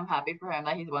I'm happy for him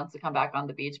that he wants to come back on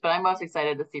the beach, but I'm most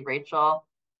excited to see Rachel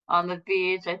on the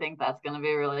beach. I think that's gonna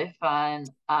be really fun.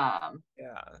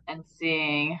 Yeah, And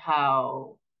seeing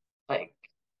how like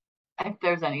if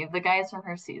there's any of the guys from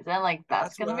her season, like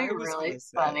that's that's what gonna be I was really gonna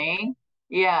say. funny.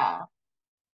 Yeah.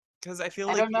 Because I feel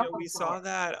I like, don't know if we that's gonna saw work.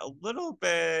 that a little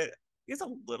bit, I guess a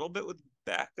little bit with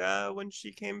Becca when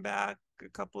she came back a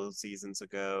couple of seasons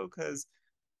ago, because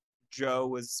Joe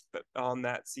was on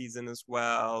that season as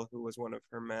well, who was one of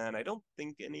her men. I don't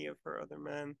think any of her other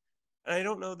men. And I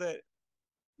don't know that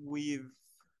I'm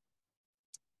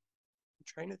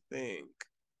trying to think.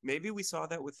 maybe we saw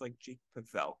that with like Jake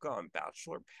Pavelka on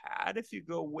Bachelor Pad if you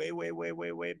go way, way, way,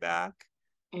 way, way back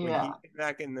when he Yeah. came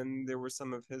back, and then there were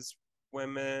some of his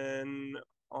women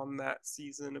on that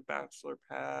season of Bachelor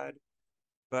Pad.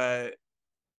 But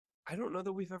I don't know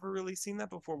that we've ever really seen that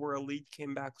before where a lead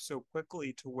came back so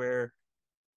quickly to where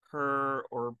her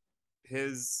or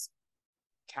his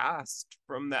cast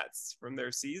from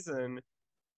their season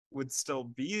would still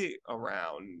be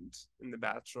around in the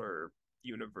Bachelor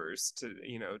universe to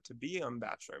to be on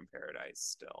Bachelor in Paradise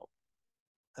still.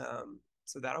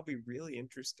 So that'll be really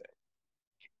interesting.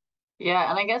 Yeah,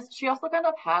 and I guess she also kind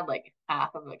of had like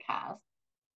half of the cast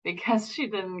because she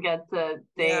didn't get to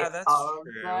Yeah, date that's all of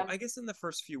true. them. I guess in the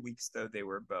first few weeks though they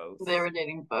were both. They were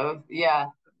dating both. Yeah.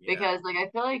 Yeah. Because like I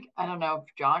feel like I don't know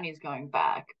if Johnny's going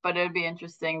back, but it would be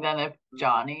interesting then if Mm-hmm.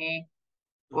 Johnny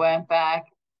Mm-hmm. went back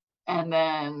and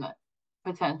then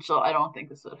potential I don't think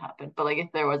this would happen, but like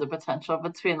if there was a potential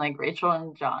between like Rachel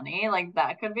and Johnny, like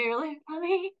that could be really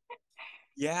funny.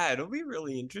 Yeah, it'll be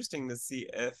really interesting to see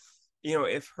if,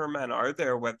 if her men are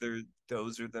there, whether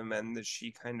those are the men that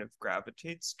she kind of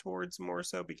gravitates towards more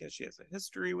so because she has a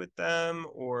history with them,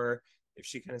 or if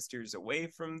she kind of steers away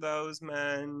from those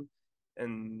men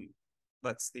and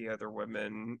lets the other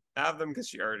women have them because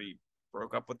she already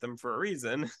broke up with them for a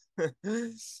reason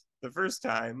the first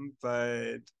time.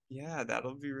 But yeah,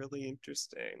 that'll be really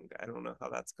interesting. I don't know how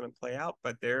that's going to play out,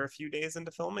 but they're a few days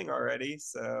into filming already,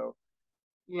 so.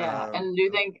 Yeah. Um, And do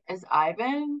you think is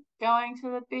Ivan going to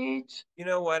the beach? You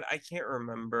know what? I can't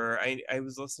remember. I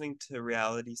was listening to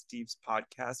Reality Steve's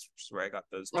podcast, which is where I got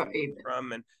those Or two names Aven?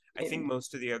 from, and I think Aven.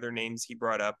 most of the other names he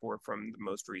brought up were from the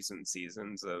most recent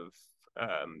seasons of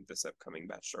this upcoming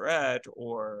Bachelorette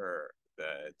or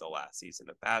the last season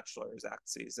of Bachelor, Zach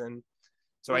season.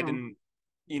 So I Mm.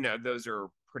 didn't, those are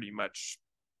pretty much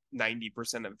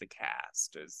 90% of the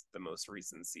cast is the most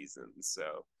recent seasons.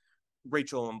 So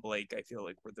Rachel and Blake, I feel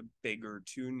like were the bigger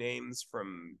two names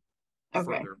from Okay.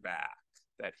 further back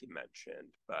that he mentioned,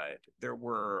 but there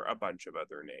were a bunch of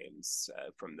other names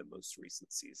from the most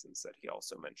recent seasons that he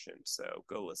also mentioned. So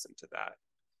go listen to that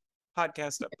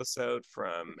podcast episode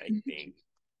from, I think,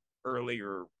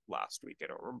 earlier last week. I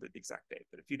don't remember the exact date,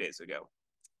 but a few days ago,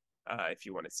 if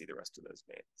you want to see the rest of those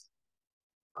names.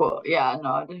 Cool. Yeah,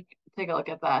 no, I'd take a look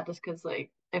at that just because,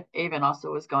 like, if Avon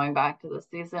also was going back to this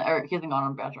season, or he hasn't gone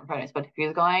on Bachelor in Paradise, but if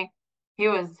he's going, he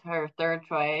was her third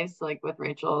choice, like with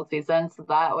Rachel's season. So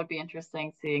that would be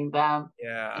interesting seeing them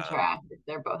Yeah. interact if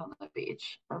they're both on the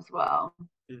beach as well.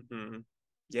 Mm-hmm.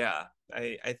 Yeah,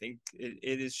 I think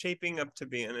it is shaping up to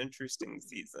be an interesting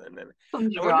season, and Some I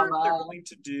wonder if they're drama. going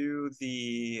to do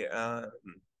the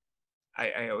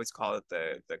I always call it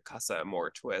the Casa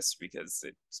Amor twist because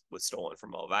it was stolen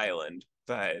from Love Island,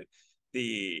 but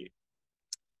the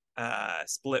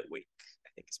split week, I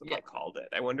think is what Yeah. they called it.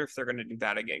 I wonder if they're going to do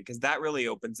that again because that really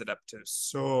opens it up to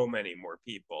so many more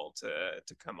people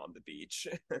to come on the beach.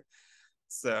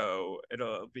 So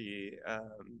it'll be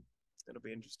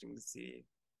interesting to see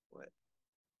what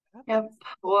Yep. happens.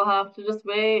 We'll have to just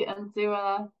wait and see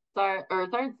when that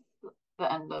starts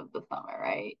the end of the summer,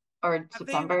 right? Or Have they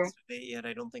September. announced a date yet?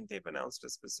 I don't think they've announced a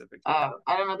specific date.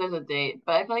 I don't know if there's a date,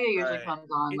 but I feel like it usually Right. comes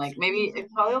on It like should maybe it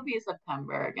probably will usually. be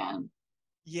September again.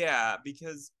 Yeah,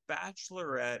 because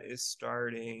Bachelorette is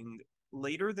starting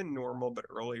later than normal, but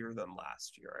earlier than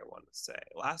last year, I want to say.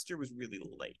 Last year was really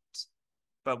late.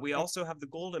 But we Yeah. also have the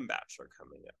Golden Bachelor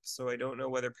coming up. So I don't know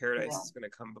whether Paradise Yeah. is going to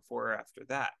come before or after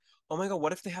that. Oh my God,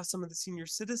 what if they have some of the senior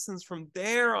citizens from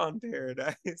there on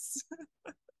Paradise?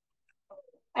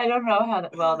 I don't know how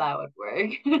well that would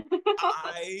work.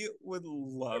 I would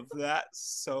love that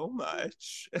so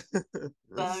much.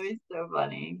 That'd be so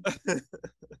funny.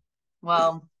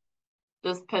 Well,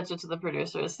 just pitch it to the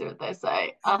producers, see what they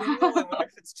say. I know. I wonder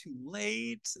if it's too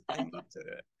late. I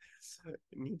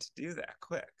need to do that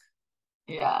quick.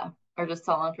 Yeah, or just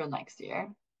tell them for next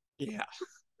year. Yeah.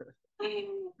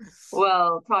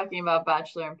 Well, talking about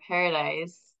Bachelor in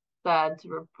Paradise, sad to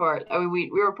report. I mean, we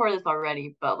reported this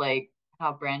already, but like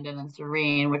how Brandon and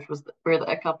Serene, which were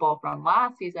a couple from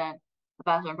last season,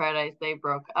 Bachelor in Paradise, they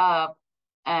broke up,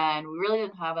 and we really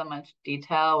didn't have that much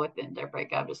detail within their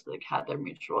breakup, just like had their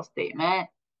mutual statement.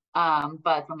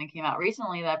 But something came out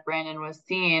recently that Brandon was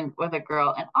seen with a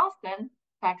girl in Austin,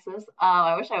 Texas.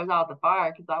 I wish I was out at the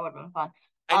bar because that would have been fun.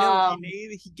 I know Um,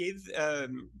 he gave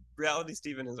Reality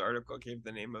Steve in his article gave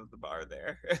the name of the bar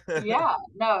there. Yeah,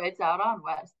 no, it's out on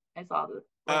West. I saw the which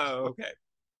Oh, okay.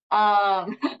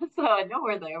 so I know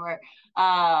where they were.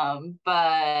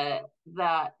 But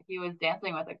that he was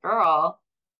dancing with a girl,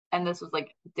 and this was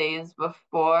like days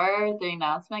before the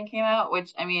announcement came out,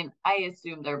 which I mean, I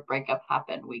assume their breakup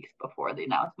happened weeks before the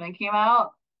announcement came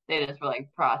out. they just were like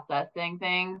processing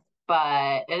things.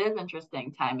 But it is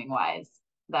interesting timing wise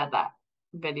that that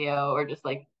video or just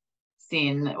like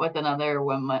scene with another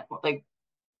woman, like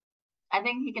I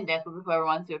think he can dance with whoever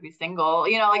wants to if he's single.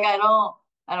 Like I don't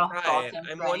fault Right. him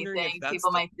I'm for wondering if anything. that's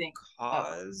People the might think, oh,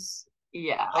 cause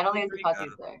yeah, I of don't the think it's because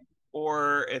he's breakup, there.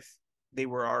 or if they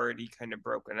were already kind of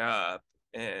broken up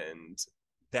and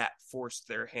that forced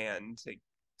their hand to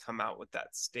come out with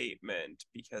that statement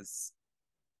because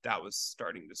that was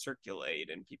starting to circulate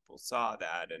and people saw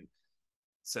that, and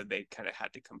so they kind of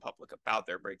had to come public about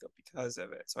their breakup because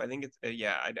of it. So I think it's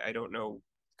yeah, I don't know,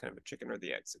 kind of a chicken or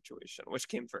the egg situation, which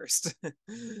came first.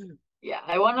 Yeah,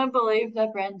 I want to believe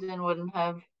that Brandon wouldn't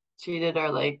have cheated or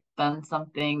like done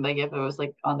something like if it was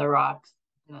like on the rocks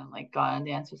and then like gone and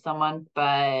danced with someone,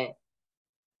 but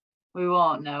we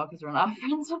won't know because we're not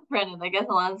friends with Brandon. I guess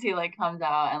unless he like comes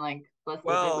out and like Well,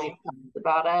 explicitly comes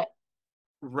about it.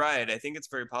 right. I think it's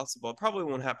very possible. It probably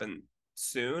won't happen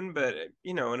soon, but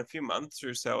in a few months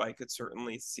or so, I could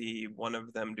certainly see one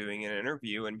of them doing an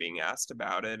interview and being asked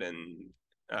about it,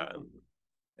 um,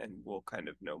 and we'll kind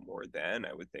of know more then,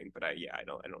 I would think. But yeah, I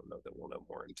don't know that we'll know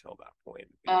more until that point.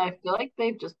 But I feel like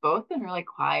they've just both been really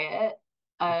quiet.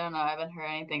 I don't know. I haven't heard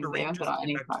anything. They Kareem haven't been just on came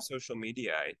any back to front. social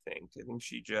media, I think. I think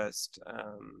she just,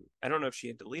 I don't know if she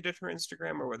had deleted her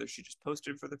Instagram or whether she just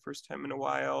posted for the first time in a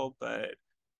while, but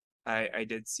I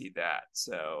did see that.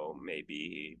 So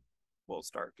maybe we'll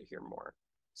start to hear more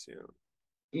soon.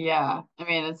 Yeah, I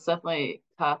mean, it's definitely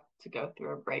tough to go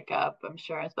through a breakup, I'm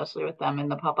sure, especially with them in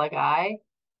the public eye.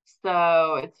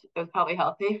 So it was probably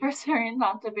healthy for Serena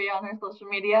not to be on her social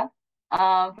media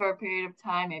for a period of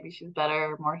time. Maybe she's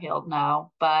better, more healed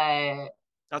now, but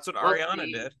That's what we'll Ariana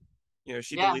see. did.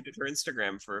 She Yeah, deleted her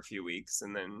Instagram for a few weeks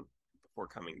and then before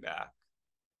coming back.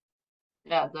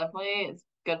 yeah, definitely. It's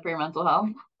good for your mental health,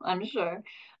 I'm sure.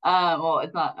 Well,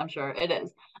 it's not, I'm sure it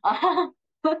is.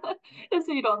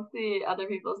 So you don't see other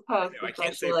people's I posts, know I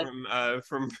can't especially say like,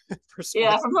 from personal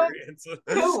yeah, from someone experience.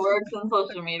 who works in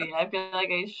social media. I feel like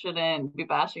I shouldn't be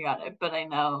bashing on it, but I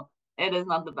know it is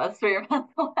not the best for your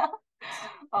mental health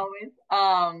always.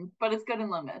 But it's good in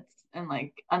limits and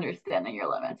like understanding your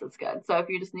limits is good. So if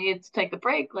you just need to take a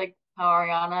break, like how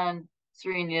Ariana and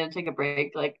Serena needed to take a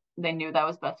break, like they knew that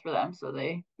was best for them, so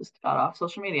they just got off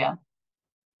social media.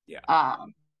 Yeah.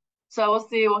 Um, so we'll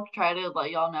see. We'll try to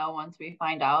let y'all know once we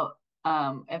find out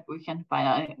if we can find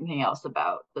out anything else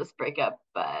about this breakup,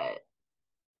 but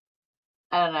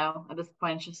I don't know. At this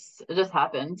point, it just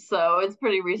happened, so it's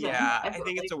pretty recent. Yeah, I I feel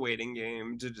think it's like, a waiting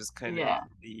game to just kind of yeah,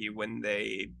 see when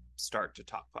they start to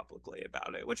talk publicly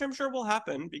about it, which I'm sure will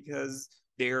happen because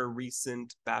they're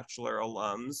recent Bachelor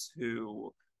alums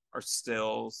who are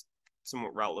still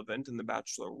somewhat relevant in the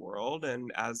Bachelor world.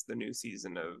 And as the new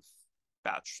season of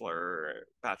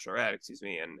Bachelorette, excuse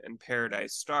me, and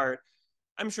Paradise start,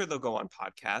 I'm sure they'll go on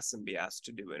podcasts and be asked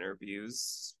to do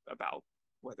interviews about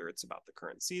whether it's about the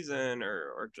current season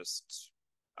or just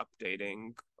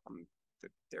updating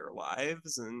their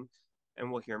lives, and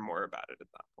we'll hear more about it at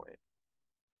that point.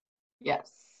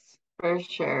 yes, for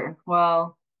sure.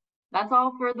 Well, that's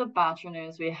all for the Bachelor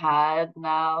news we had.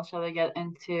 Now, shall we get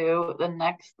into the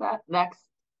next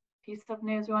piece of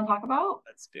news we want to talk about?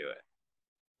 Let's do it.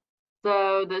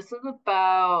 So this is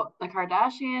about the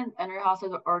Kardashians and Real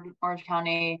Housewives of Orange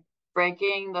County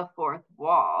breaking the fourth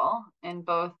wall. In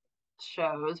both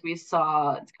shows, we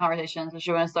saw conversations. So,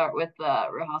 you want to start with the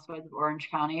Real Housewives of Orange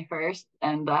County first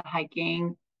and the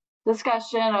hiking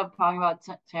discussion of talking about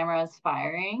Tamara's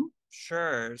firing?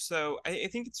 Sure. So I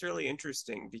think it's really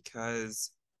interesting because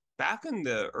back in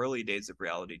the early days of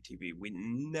reality TV, we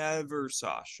never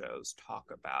saw shows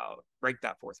talk about break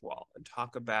that fourth wall and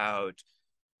talk about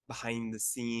behind the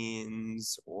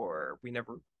scenes, or we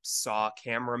never saw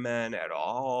cameramen at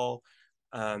all.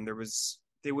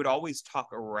 They would always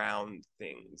talk around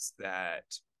things that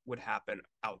would happen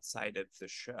outside of the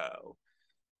show.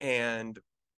 And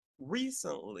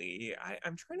recently,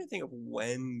 I'm trying to think of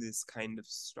when this kind of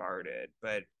started,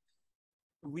 but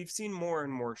we've seen more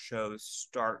and more shows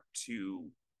start to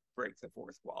break the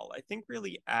fourth wall. I think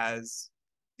really as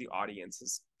the audience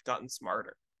has gotten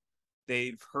smarter,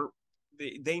 they've heard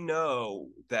they know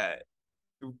that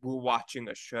we're watching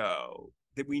a show,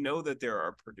 that we know that there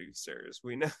are producers,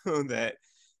 we know that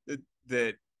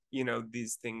that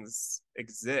these things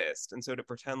exist, and so to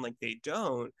pretend like they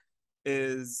don't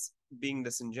is being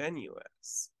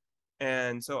disingenuous.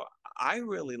 And so I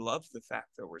really love the fact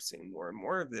that we're seeing more and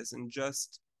more of this, and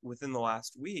just within the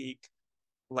last week,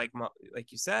 like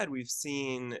you said, we've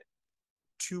seen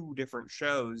two different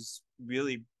shows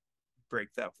really break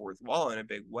that fourth wall in a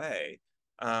big way.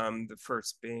 The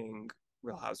first being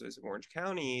Real Housewives of Orange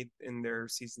County in their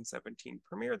season 17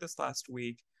 premiere this last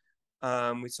week.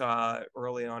 We saw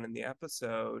early on in the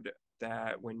episode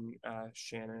that when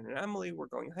Shannon and Emily were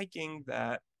going hiking,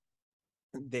 that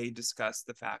they discussed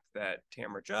the fact that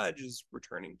Tamra Judge is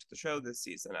returning to the show this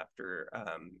season after,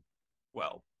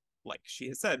 well, like she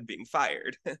has said, being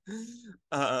fired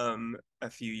a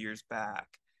few years back.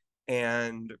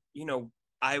 And,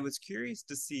 I was curious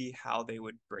to see how they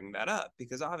would bring that up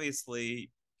because obviously you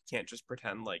can't just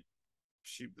pretend like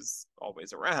she was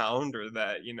always around or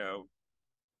that,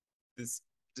 this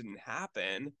didn't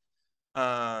happen.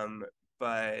 Um,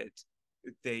 but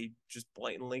they just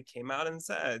blatantly came out and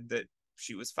said that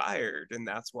she was fired, and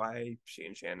that's why she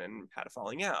and Shannon had a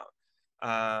falling out.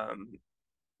 Um,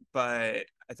 but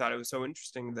I thought it was so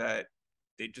interesting that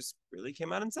they just really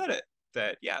came out and said it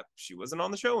that, yeah, she wasn't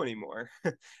on the show anymore.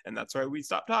 And that's why we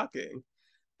stopped talking.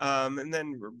 And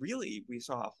then really, we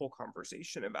saw a whole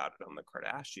conversation about it on the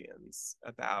Kardashians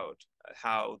about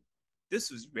how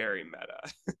this was very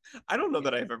meta. I don't know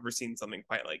that I've ever seen something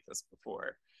quite like this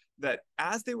before. That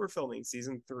as they were filming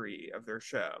season 3 of their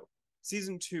show,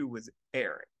 season 2 was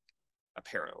airing,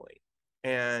 apparently.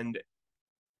 And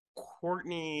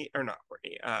Courtney, or not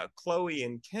Courtney, Chloe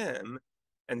and Kim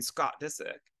and Scott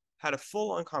Disick had a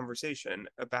full-on conversation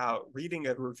about reading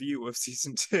a review of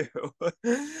season 2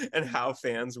 and how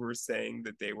fans were saying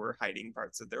that they were hiding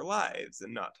parts of their lives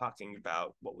and not talking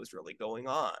about what was really going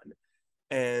on.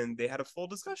 And they had a full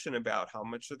discussion about how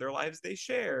much of their lives they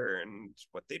share and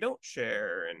what they don't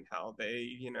share and how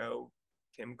they,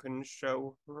 Kim couldn't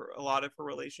show a lot of her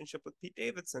relationship with Pete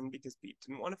Davidson because Pete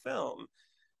didn't want to film.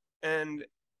 And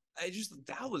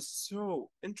that was so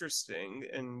interesting.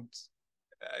 And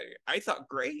I thought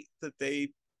great that they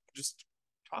just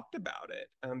talked about it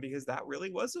because that really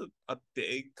was a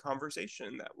big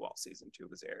conversation that while season 2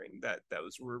 was airing, that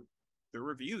those were the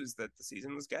reviews that the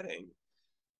season was getting.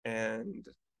 And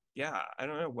yeah, I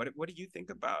don't know. What do you think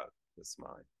about this,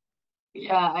 Mod?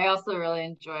 Yeah, I also really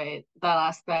enjoy that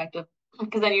aspect of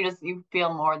because then you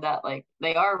feel more that like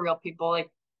they are real people. Like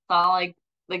it's not like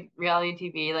reality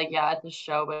TV, like yeah, it's a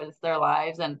show, but it's their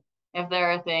lives. And if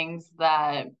there are things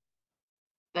that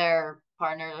their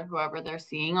partner or whoever they're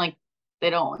seeing, like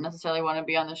they don't necessarily want to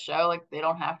be on the show, like they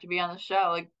don't have to be on the show.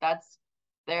 Like that's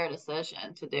their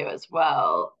decision to do as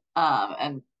well.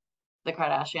 And the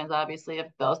Kardashians obviously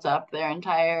have built up their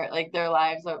entire like their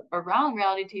lives around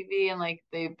reality TV and like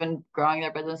they've been growing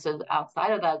their businesses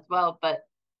outside of that as well. But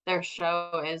their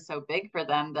show is so big for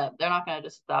them that they're not gonna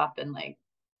just stop and like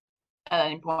at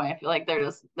any point. I feel like they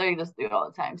just do it all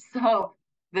the time. So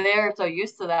they're so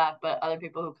used to that, but other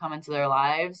people who come into their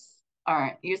lives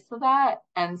aren't used to that.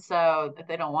 And so if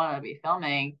they don't want to be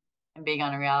filming and being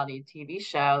on a reality TV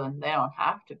show, then they don't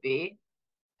have to be.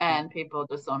 And people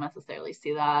just don't necessarily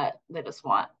see that. They just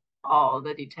want all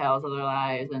the details of their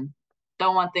lives and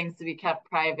don't want things to be kept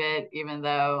private, even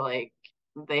though like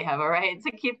they have a right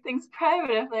to keep things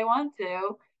private if they want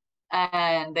to.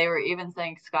 And they were even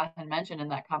saying, Scott had mentioned in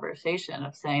that conversation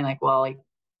of saying, like, well, like,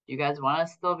 you guys want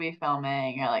to still be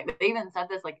filming? Or like, they even said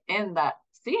this, like, in that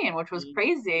scene, which was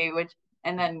crazy,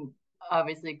 and then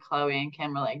obviously Chloe and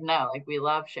Kim were like, no, like, we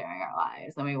love sharing our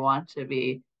lives and we want to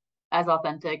be as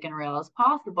authentic and real as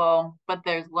possible. But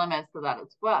there's limits to that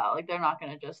as well. Like, they're not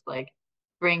going to just, like,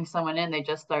 bring someone in they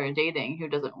just started dating who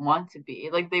doesn't want to be.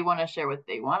 Like, they want to share what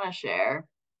they want to share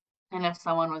and if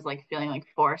someone was like feeling like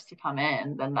forced to come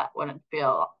in, then that wouldn't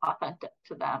feel authentic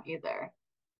to them either.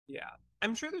 Yeah.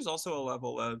 I'm sure there's also a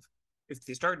level of if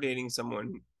they start dating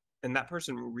someone and that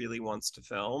person really wants to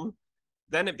film,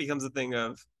 then it becomes a thing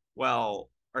of, well,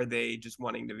 are they just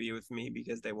wanting to be with me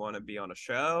because they want to be on a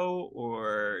show?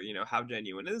 Or, how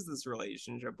genuine is this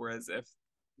relationship? Whereas if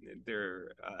their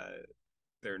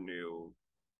their new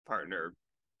partner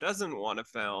doesn't want to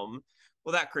film,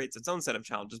 well, that creates its own set of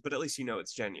challenges, but at least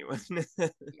it's genuine.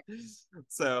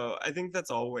 So I think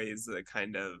that's always a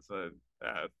kind of a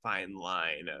fine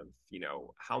line of,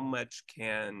 how much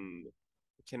can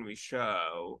we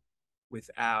show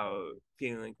without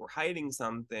feeling like we're hiding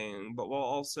something, but while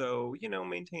also,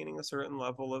 maintaining a certain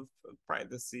level of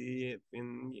privacy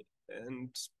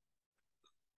and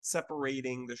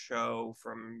separating the show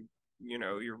from,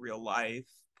 your real life,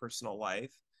 personal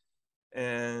life.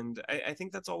 And I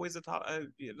think that's always a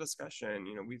discussion.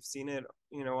 We've seen it,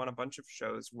 on a bunch of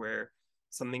shows where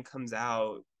something comes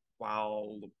out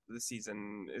while the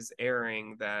season is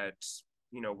airing that,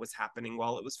 was happening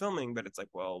while it was filming, but it's like,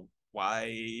 well,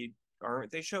 why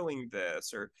aren't they showing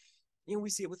this? Or, we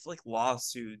see it with like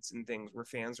lawsuits and things where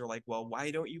fans are like, well, why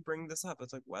don't you bring this up?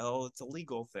 It's like, well, it's a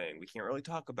legal thing. We can't really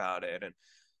talk about it. And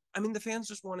I mean, the fans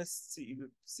just want to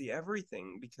see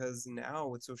everything because now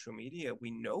with social media,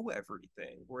 we know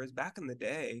everything. Whereas back in the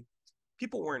day,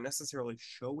 people weren't necessarily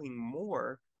showing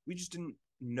more. We just didn't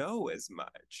know as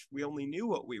much. We only knew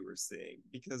what we were seeing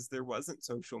because there wasn't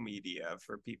social media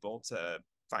for people to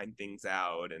find things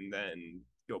out and then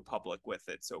go public with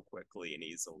it so quickly and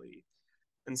easily.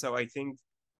 And so I think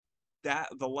that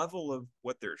the level of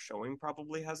what they're showing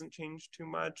probably hasn't changed too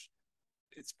much.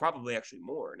 It's probably actually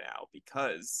more now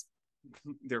because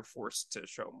they're forced to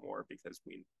show more because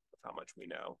we of how much we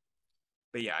know.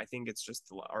 But yeah, I think it's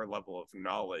just our level of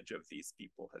knowledge of these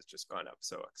people has just gone up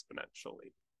so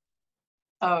exponentially.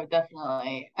 So Oh,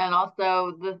 definitely. And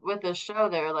also with the show,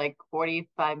 they're like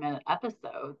 45-minute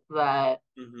episodes that,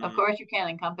 of mm-hmm. course, you can't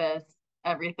encompass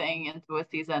everything into a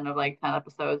season of like 10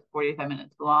 episodes, 45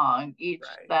 minutes long each,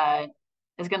 Right. that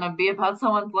is going to be about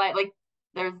someone's life. Like,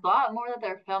 there's a lot more that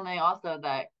they're filming also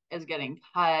that is getting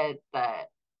cut, that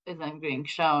isn't being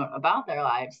shown about their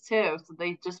lives too. So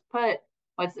they just put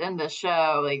what's in the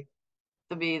show, like,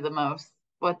 to be the most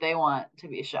what they want to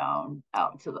be shown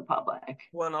out to the public.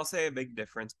 Well, and I'll say a big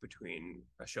difference between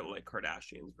a show like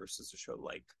Kardashians versus a show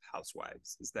like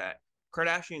Housewives is that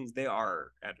Kardashians, they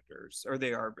are editors or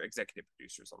they are executive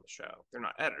producers on the show. They're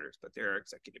not editors, but they're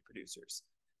executive producers.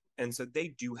 And so they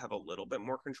do have a little bit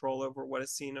more control over what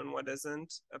is seen and what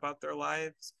isn't about their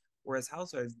lives. Whereas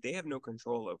Housewives, they have no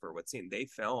control over what's seen. They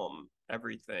film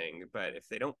everything, but if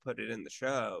they don't put it in the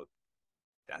show,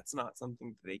 that's not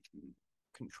something that they can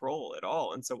control at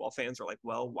all. And so while fans are like,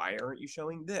 well, why aren't you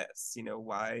showing this? You know,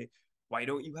 why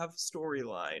don't you have a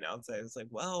storyline outside? It's like,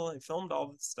 well, I filmed all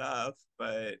the stuff,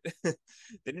 but they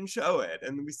didn't show it.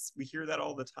 And we hear that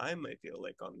all the time, I feel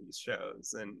like, on these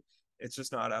shows. And it's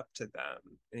just not up to them.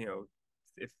 You know,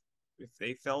 if if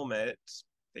they film it,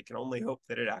 they can only hope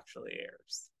that it actually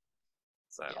airs.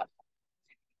 So Yeah.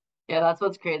 Yeah, that's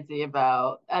what's crazy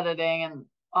about editing and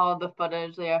all the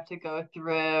footage they have to go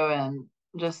through and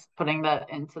just putting that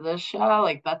into the show.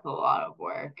 Like, that's a lot of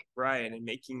work. right, and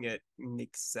making it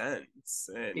make sense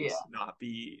and Yeah. not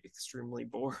be extremely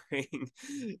boring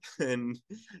and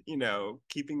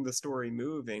keeping the story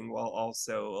moving while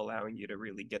also allowing you to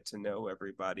really get to know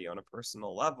everybody on a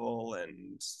personal level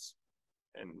and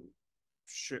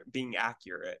being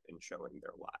accurate and showing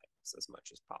their lives as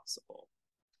much as possible.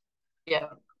 Yeah,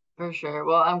 for sure.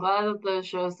 Well, I'm glad that the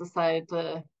shows decided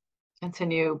to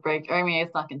continue break. I mean,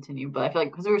 it's not continue, but I feel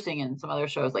like because we were seeing in some other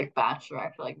shows like Bachelor,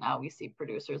 I feel like now we see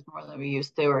producers more than we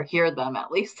used to, or hear them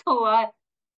at least a lot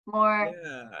more.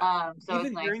 Yeah. So it's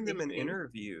Even nice hearing to them in see.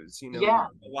 interviews, Yeah,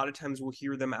 a lot of times we'll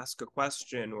hear them ask a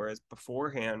question, whereas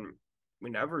beforehand,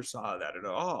 we never saw that at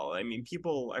all. I mean,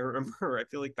 I remember, I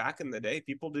feel like back in the day,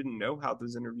 people didn't know how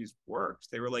those interviews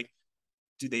worked. They were like,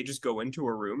 do they just go into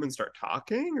a room and start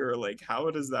talking or like how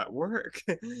does that work?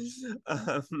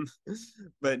 um,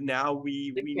 but now the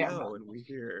we camera. know and we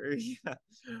hear. Yeah,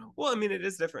 well, I mean, it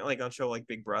is different like on a show like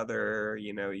Big Brother,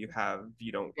 Yeah,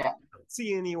 you don't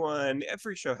see anyone.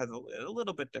 Every show has a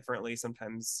little bit differently.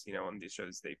 Sometimes on these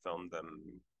shows they film them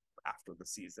after the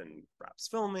season wraps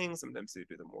filming. Sometimes they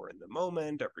do them more in the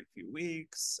moment every few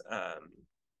weeks.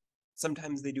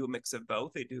 Sometimes they do a mix of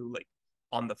both. They do like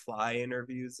on the fly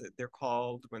interviews that they're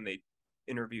called when they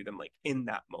interview them like in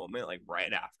that moment, like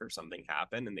right after something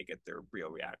happened and they get their real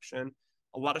reaction.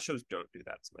 A lot of shows don't do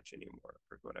that as much anymore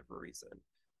for whatever reason.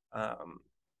 Um,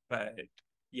 but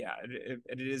yeah,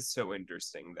 it is so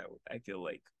interesting that I feel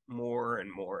like more and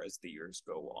more as the years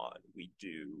go on, we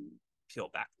do peel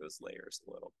back those layers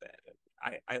a little bit.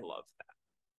 And I love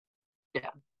that. yeah,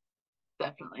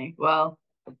 definitely. Well,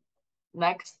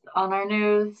 next on our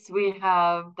news, we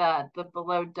have that the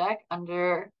Below Deck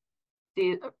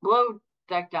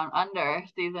Down Under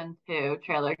season 2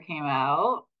 trailer came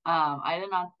out. I did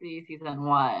not see season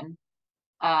 1.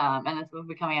 And this will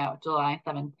be coming out July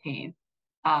 17th.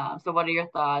 So what are your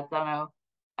thoughts? I don't know.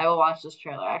 I will watch this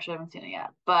trailer. I actually haven't seen it yet,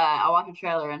 but I'll watch the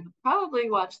trailer and probably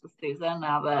watch the season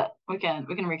now that we can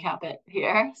recap it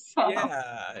here. So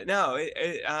Yeah, no,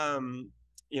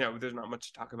 there's not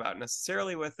much to talk about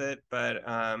necessarily with it, but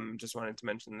just wanted to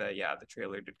mention that yeah, the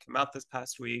trailer did come out this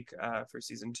past week for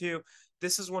season 2.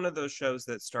 This is one of those shows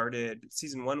that started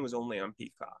season 1 was only on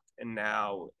Peacock and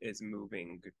now is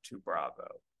moving to Bravo.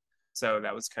 So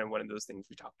that was kind of one of those things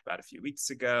we talked about a few weeks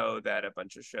ago that a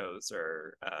bunch of shows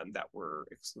are that were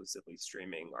exclusively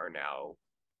streaming are now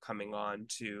coming on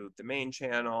to the main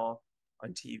channel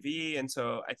on TV. And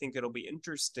so I think it'll be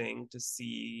interesting to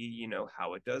see,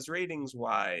 how it does ratings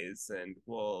wise. And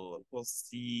we'll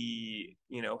see,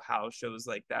 how shows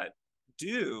like that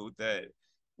do that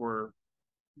were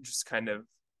just kind of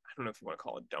don't know if you want to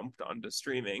call it dumped onto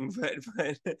streaming, but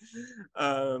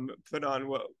put on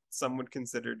what some would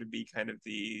consider to be kind of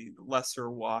the lesser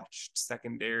watched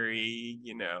secondary,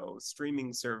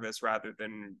 streaming service rather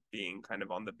than being kind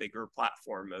of on the bigger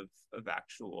platform of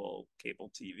actual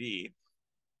cable TV.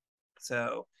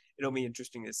 So it'll be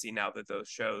interesting to see now that those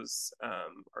shows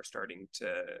are starting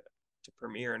to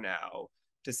premiere now,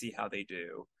 to see how they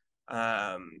do.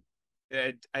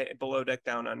 Below Deck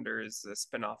Down Under is a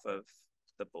spinoff of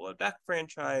the Below Deck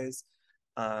franchise.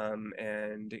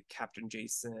 And Captain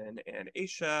Jason and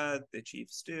Aisha, the Chief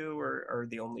Stew, are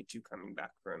the only two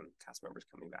cast members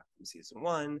coming back from season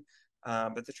one.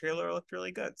 But the trailer looked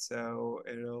really good, so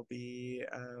it'll be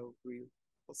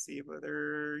we'll see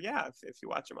whether if you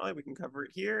watch it, Molly, we can cover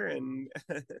it here and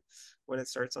when it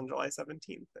starts on July 17th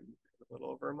in a little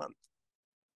over a month.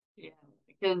 Yeah,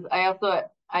 because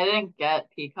I didn't get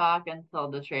Peacock until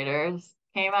the trailers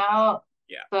came out.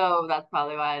 Yeah. So that's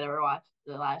probably why I never watched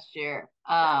it last year.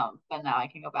 But now I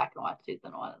can go back and watch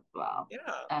season one as well.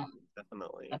 Yeah,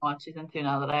 definitely. And watch season two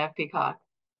now that I have Peacock,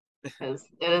 because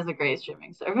it is a great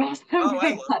streaming service. Oh,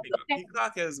 I love Peacock.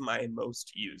 Peacock is my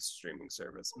most used streaming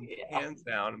service, hands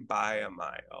down, by a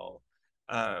mile.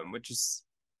 Which is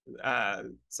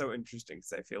so interesting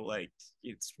because I feel like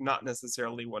it's not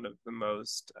necessarily one of the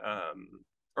most,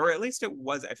 or at least it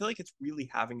was. I feel like it's really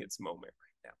having its moment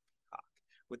right now, Peacock,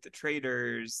 with the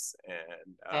Traitors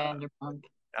and now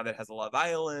that it has a Love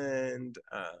Island.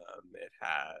 It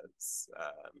has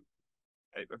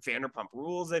Vanderpump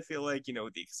Rules. I feel like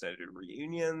with the extended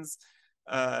reunions.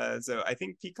 So I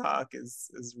think Peacock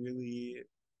is really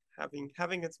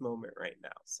having its moment right now.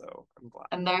 So I'm glad.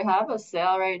 And they have a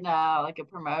sale right now, like a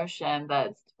promotion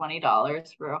that's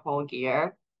 $20 for a whole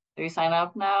year. Do you sign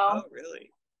up now? Oh,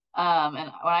 really? And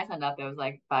when I signed up, it was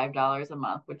like $5 a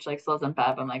month, which like still isn't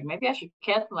bad. But I'm like, maybe I should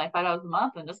cancel my $5 a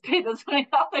month and just pay the $20.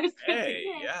 Hey,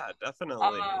 yeah,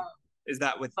 definitely. Is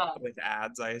that with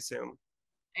ads, I assume?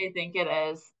 I think it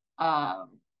is.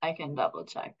 I can double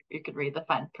check. You could read the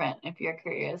fine print if you're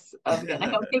curious of getting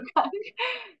a Peacock.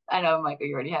 I know, Michael,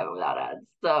 you already have it without ads.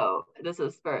 So this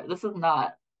is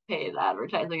not paid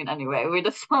advertising in any way. We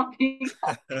just want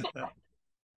Peacock.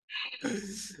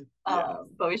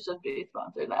 But we should be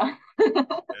sponsored now.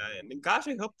 And gosh,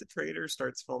 I hope the Trader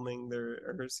starts filming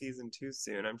her season 2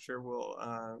 soon. I'm sure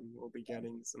we'll be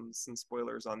getting some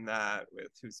spoilers on that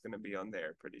with who's going to be on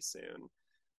there pretty soon.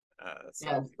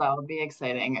 Yes, that would be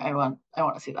exciting. I want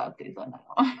to see that season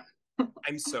now.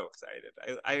 I'm so excited.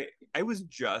 I was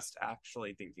just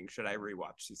actually thinking, should I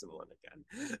rewatch season 1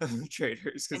 again of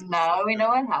Traitors? Now we know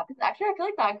what happens. Actually, I feel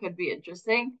like that could be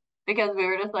interesting because we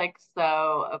were just like in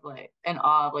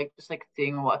awe of like just like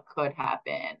seeing what could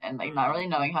happen and like not really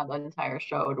knowing how the entire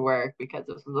show would work because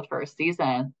this was the first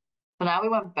season. So now we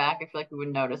went back, I feel like we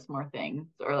would notice more things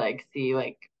or like see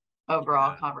like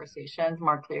overall conversations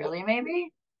more clearly,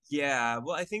 maybe. Yeah,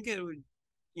 well, I think it would,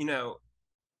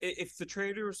 if the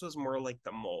Traitors was more like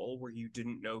The Mole, where you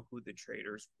didn't know who the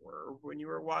Traitors were when you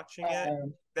were watching it,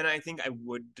 then I think I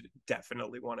would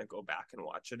definitely want to go back and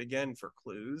watch it again for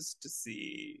clues to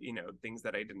see, things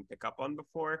that I didn't pick up on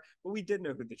before. But we did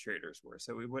know who the Traitors were,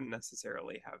 so we wouldn't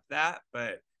necessarily have that.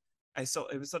 But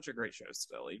it was such a great show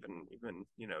still, even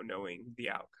knowing the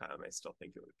outcome, I still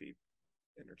think it would be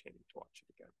entertaining to watch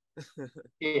it again.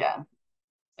 Yeah,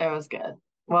 it was good.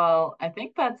 Well, I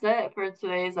think that's it for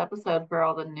today's episode for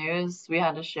all the news we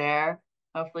had to share.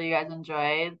 Hopefully you guys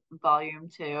enjoyed volume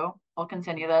 2. We'll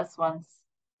continue this once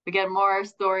we get more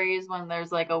stories, when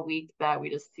there's like a week that we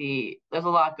just see there's a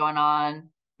lot going on.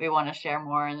 We want to share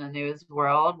more in the news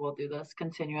world. We'll do this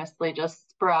continuously,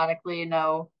 just sporadically,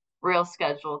 no real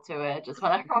schedule to it, just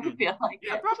whenever we feel like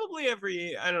it. Probably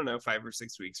every, I don't know, 5 or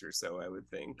 6 weeks or so, I would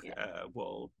think.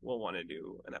 We'll want to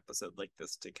do an episode like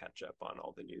this to catch up on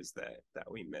all the news that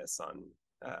we miss on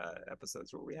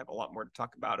episodes where we have a lot more to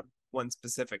talk about one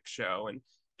specific show and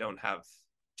don't have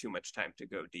too much time to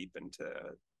go deep into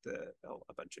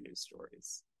a bunch of news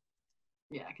stories.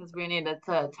 Yeah, because we needed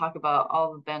to talk about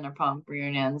all the Vanderpump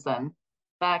reunions, and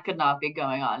that could not be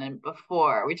going on and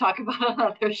before we talk about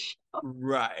another show.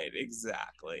 Right,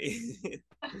 exactly.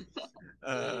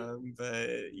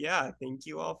 But yeah, thank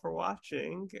you all for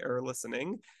watching or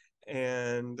listening,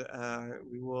 and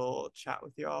we will chat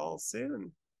with you all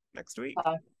soon next week.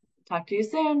 Talk to you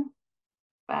soon.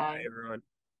 Bye. Bye, everyone.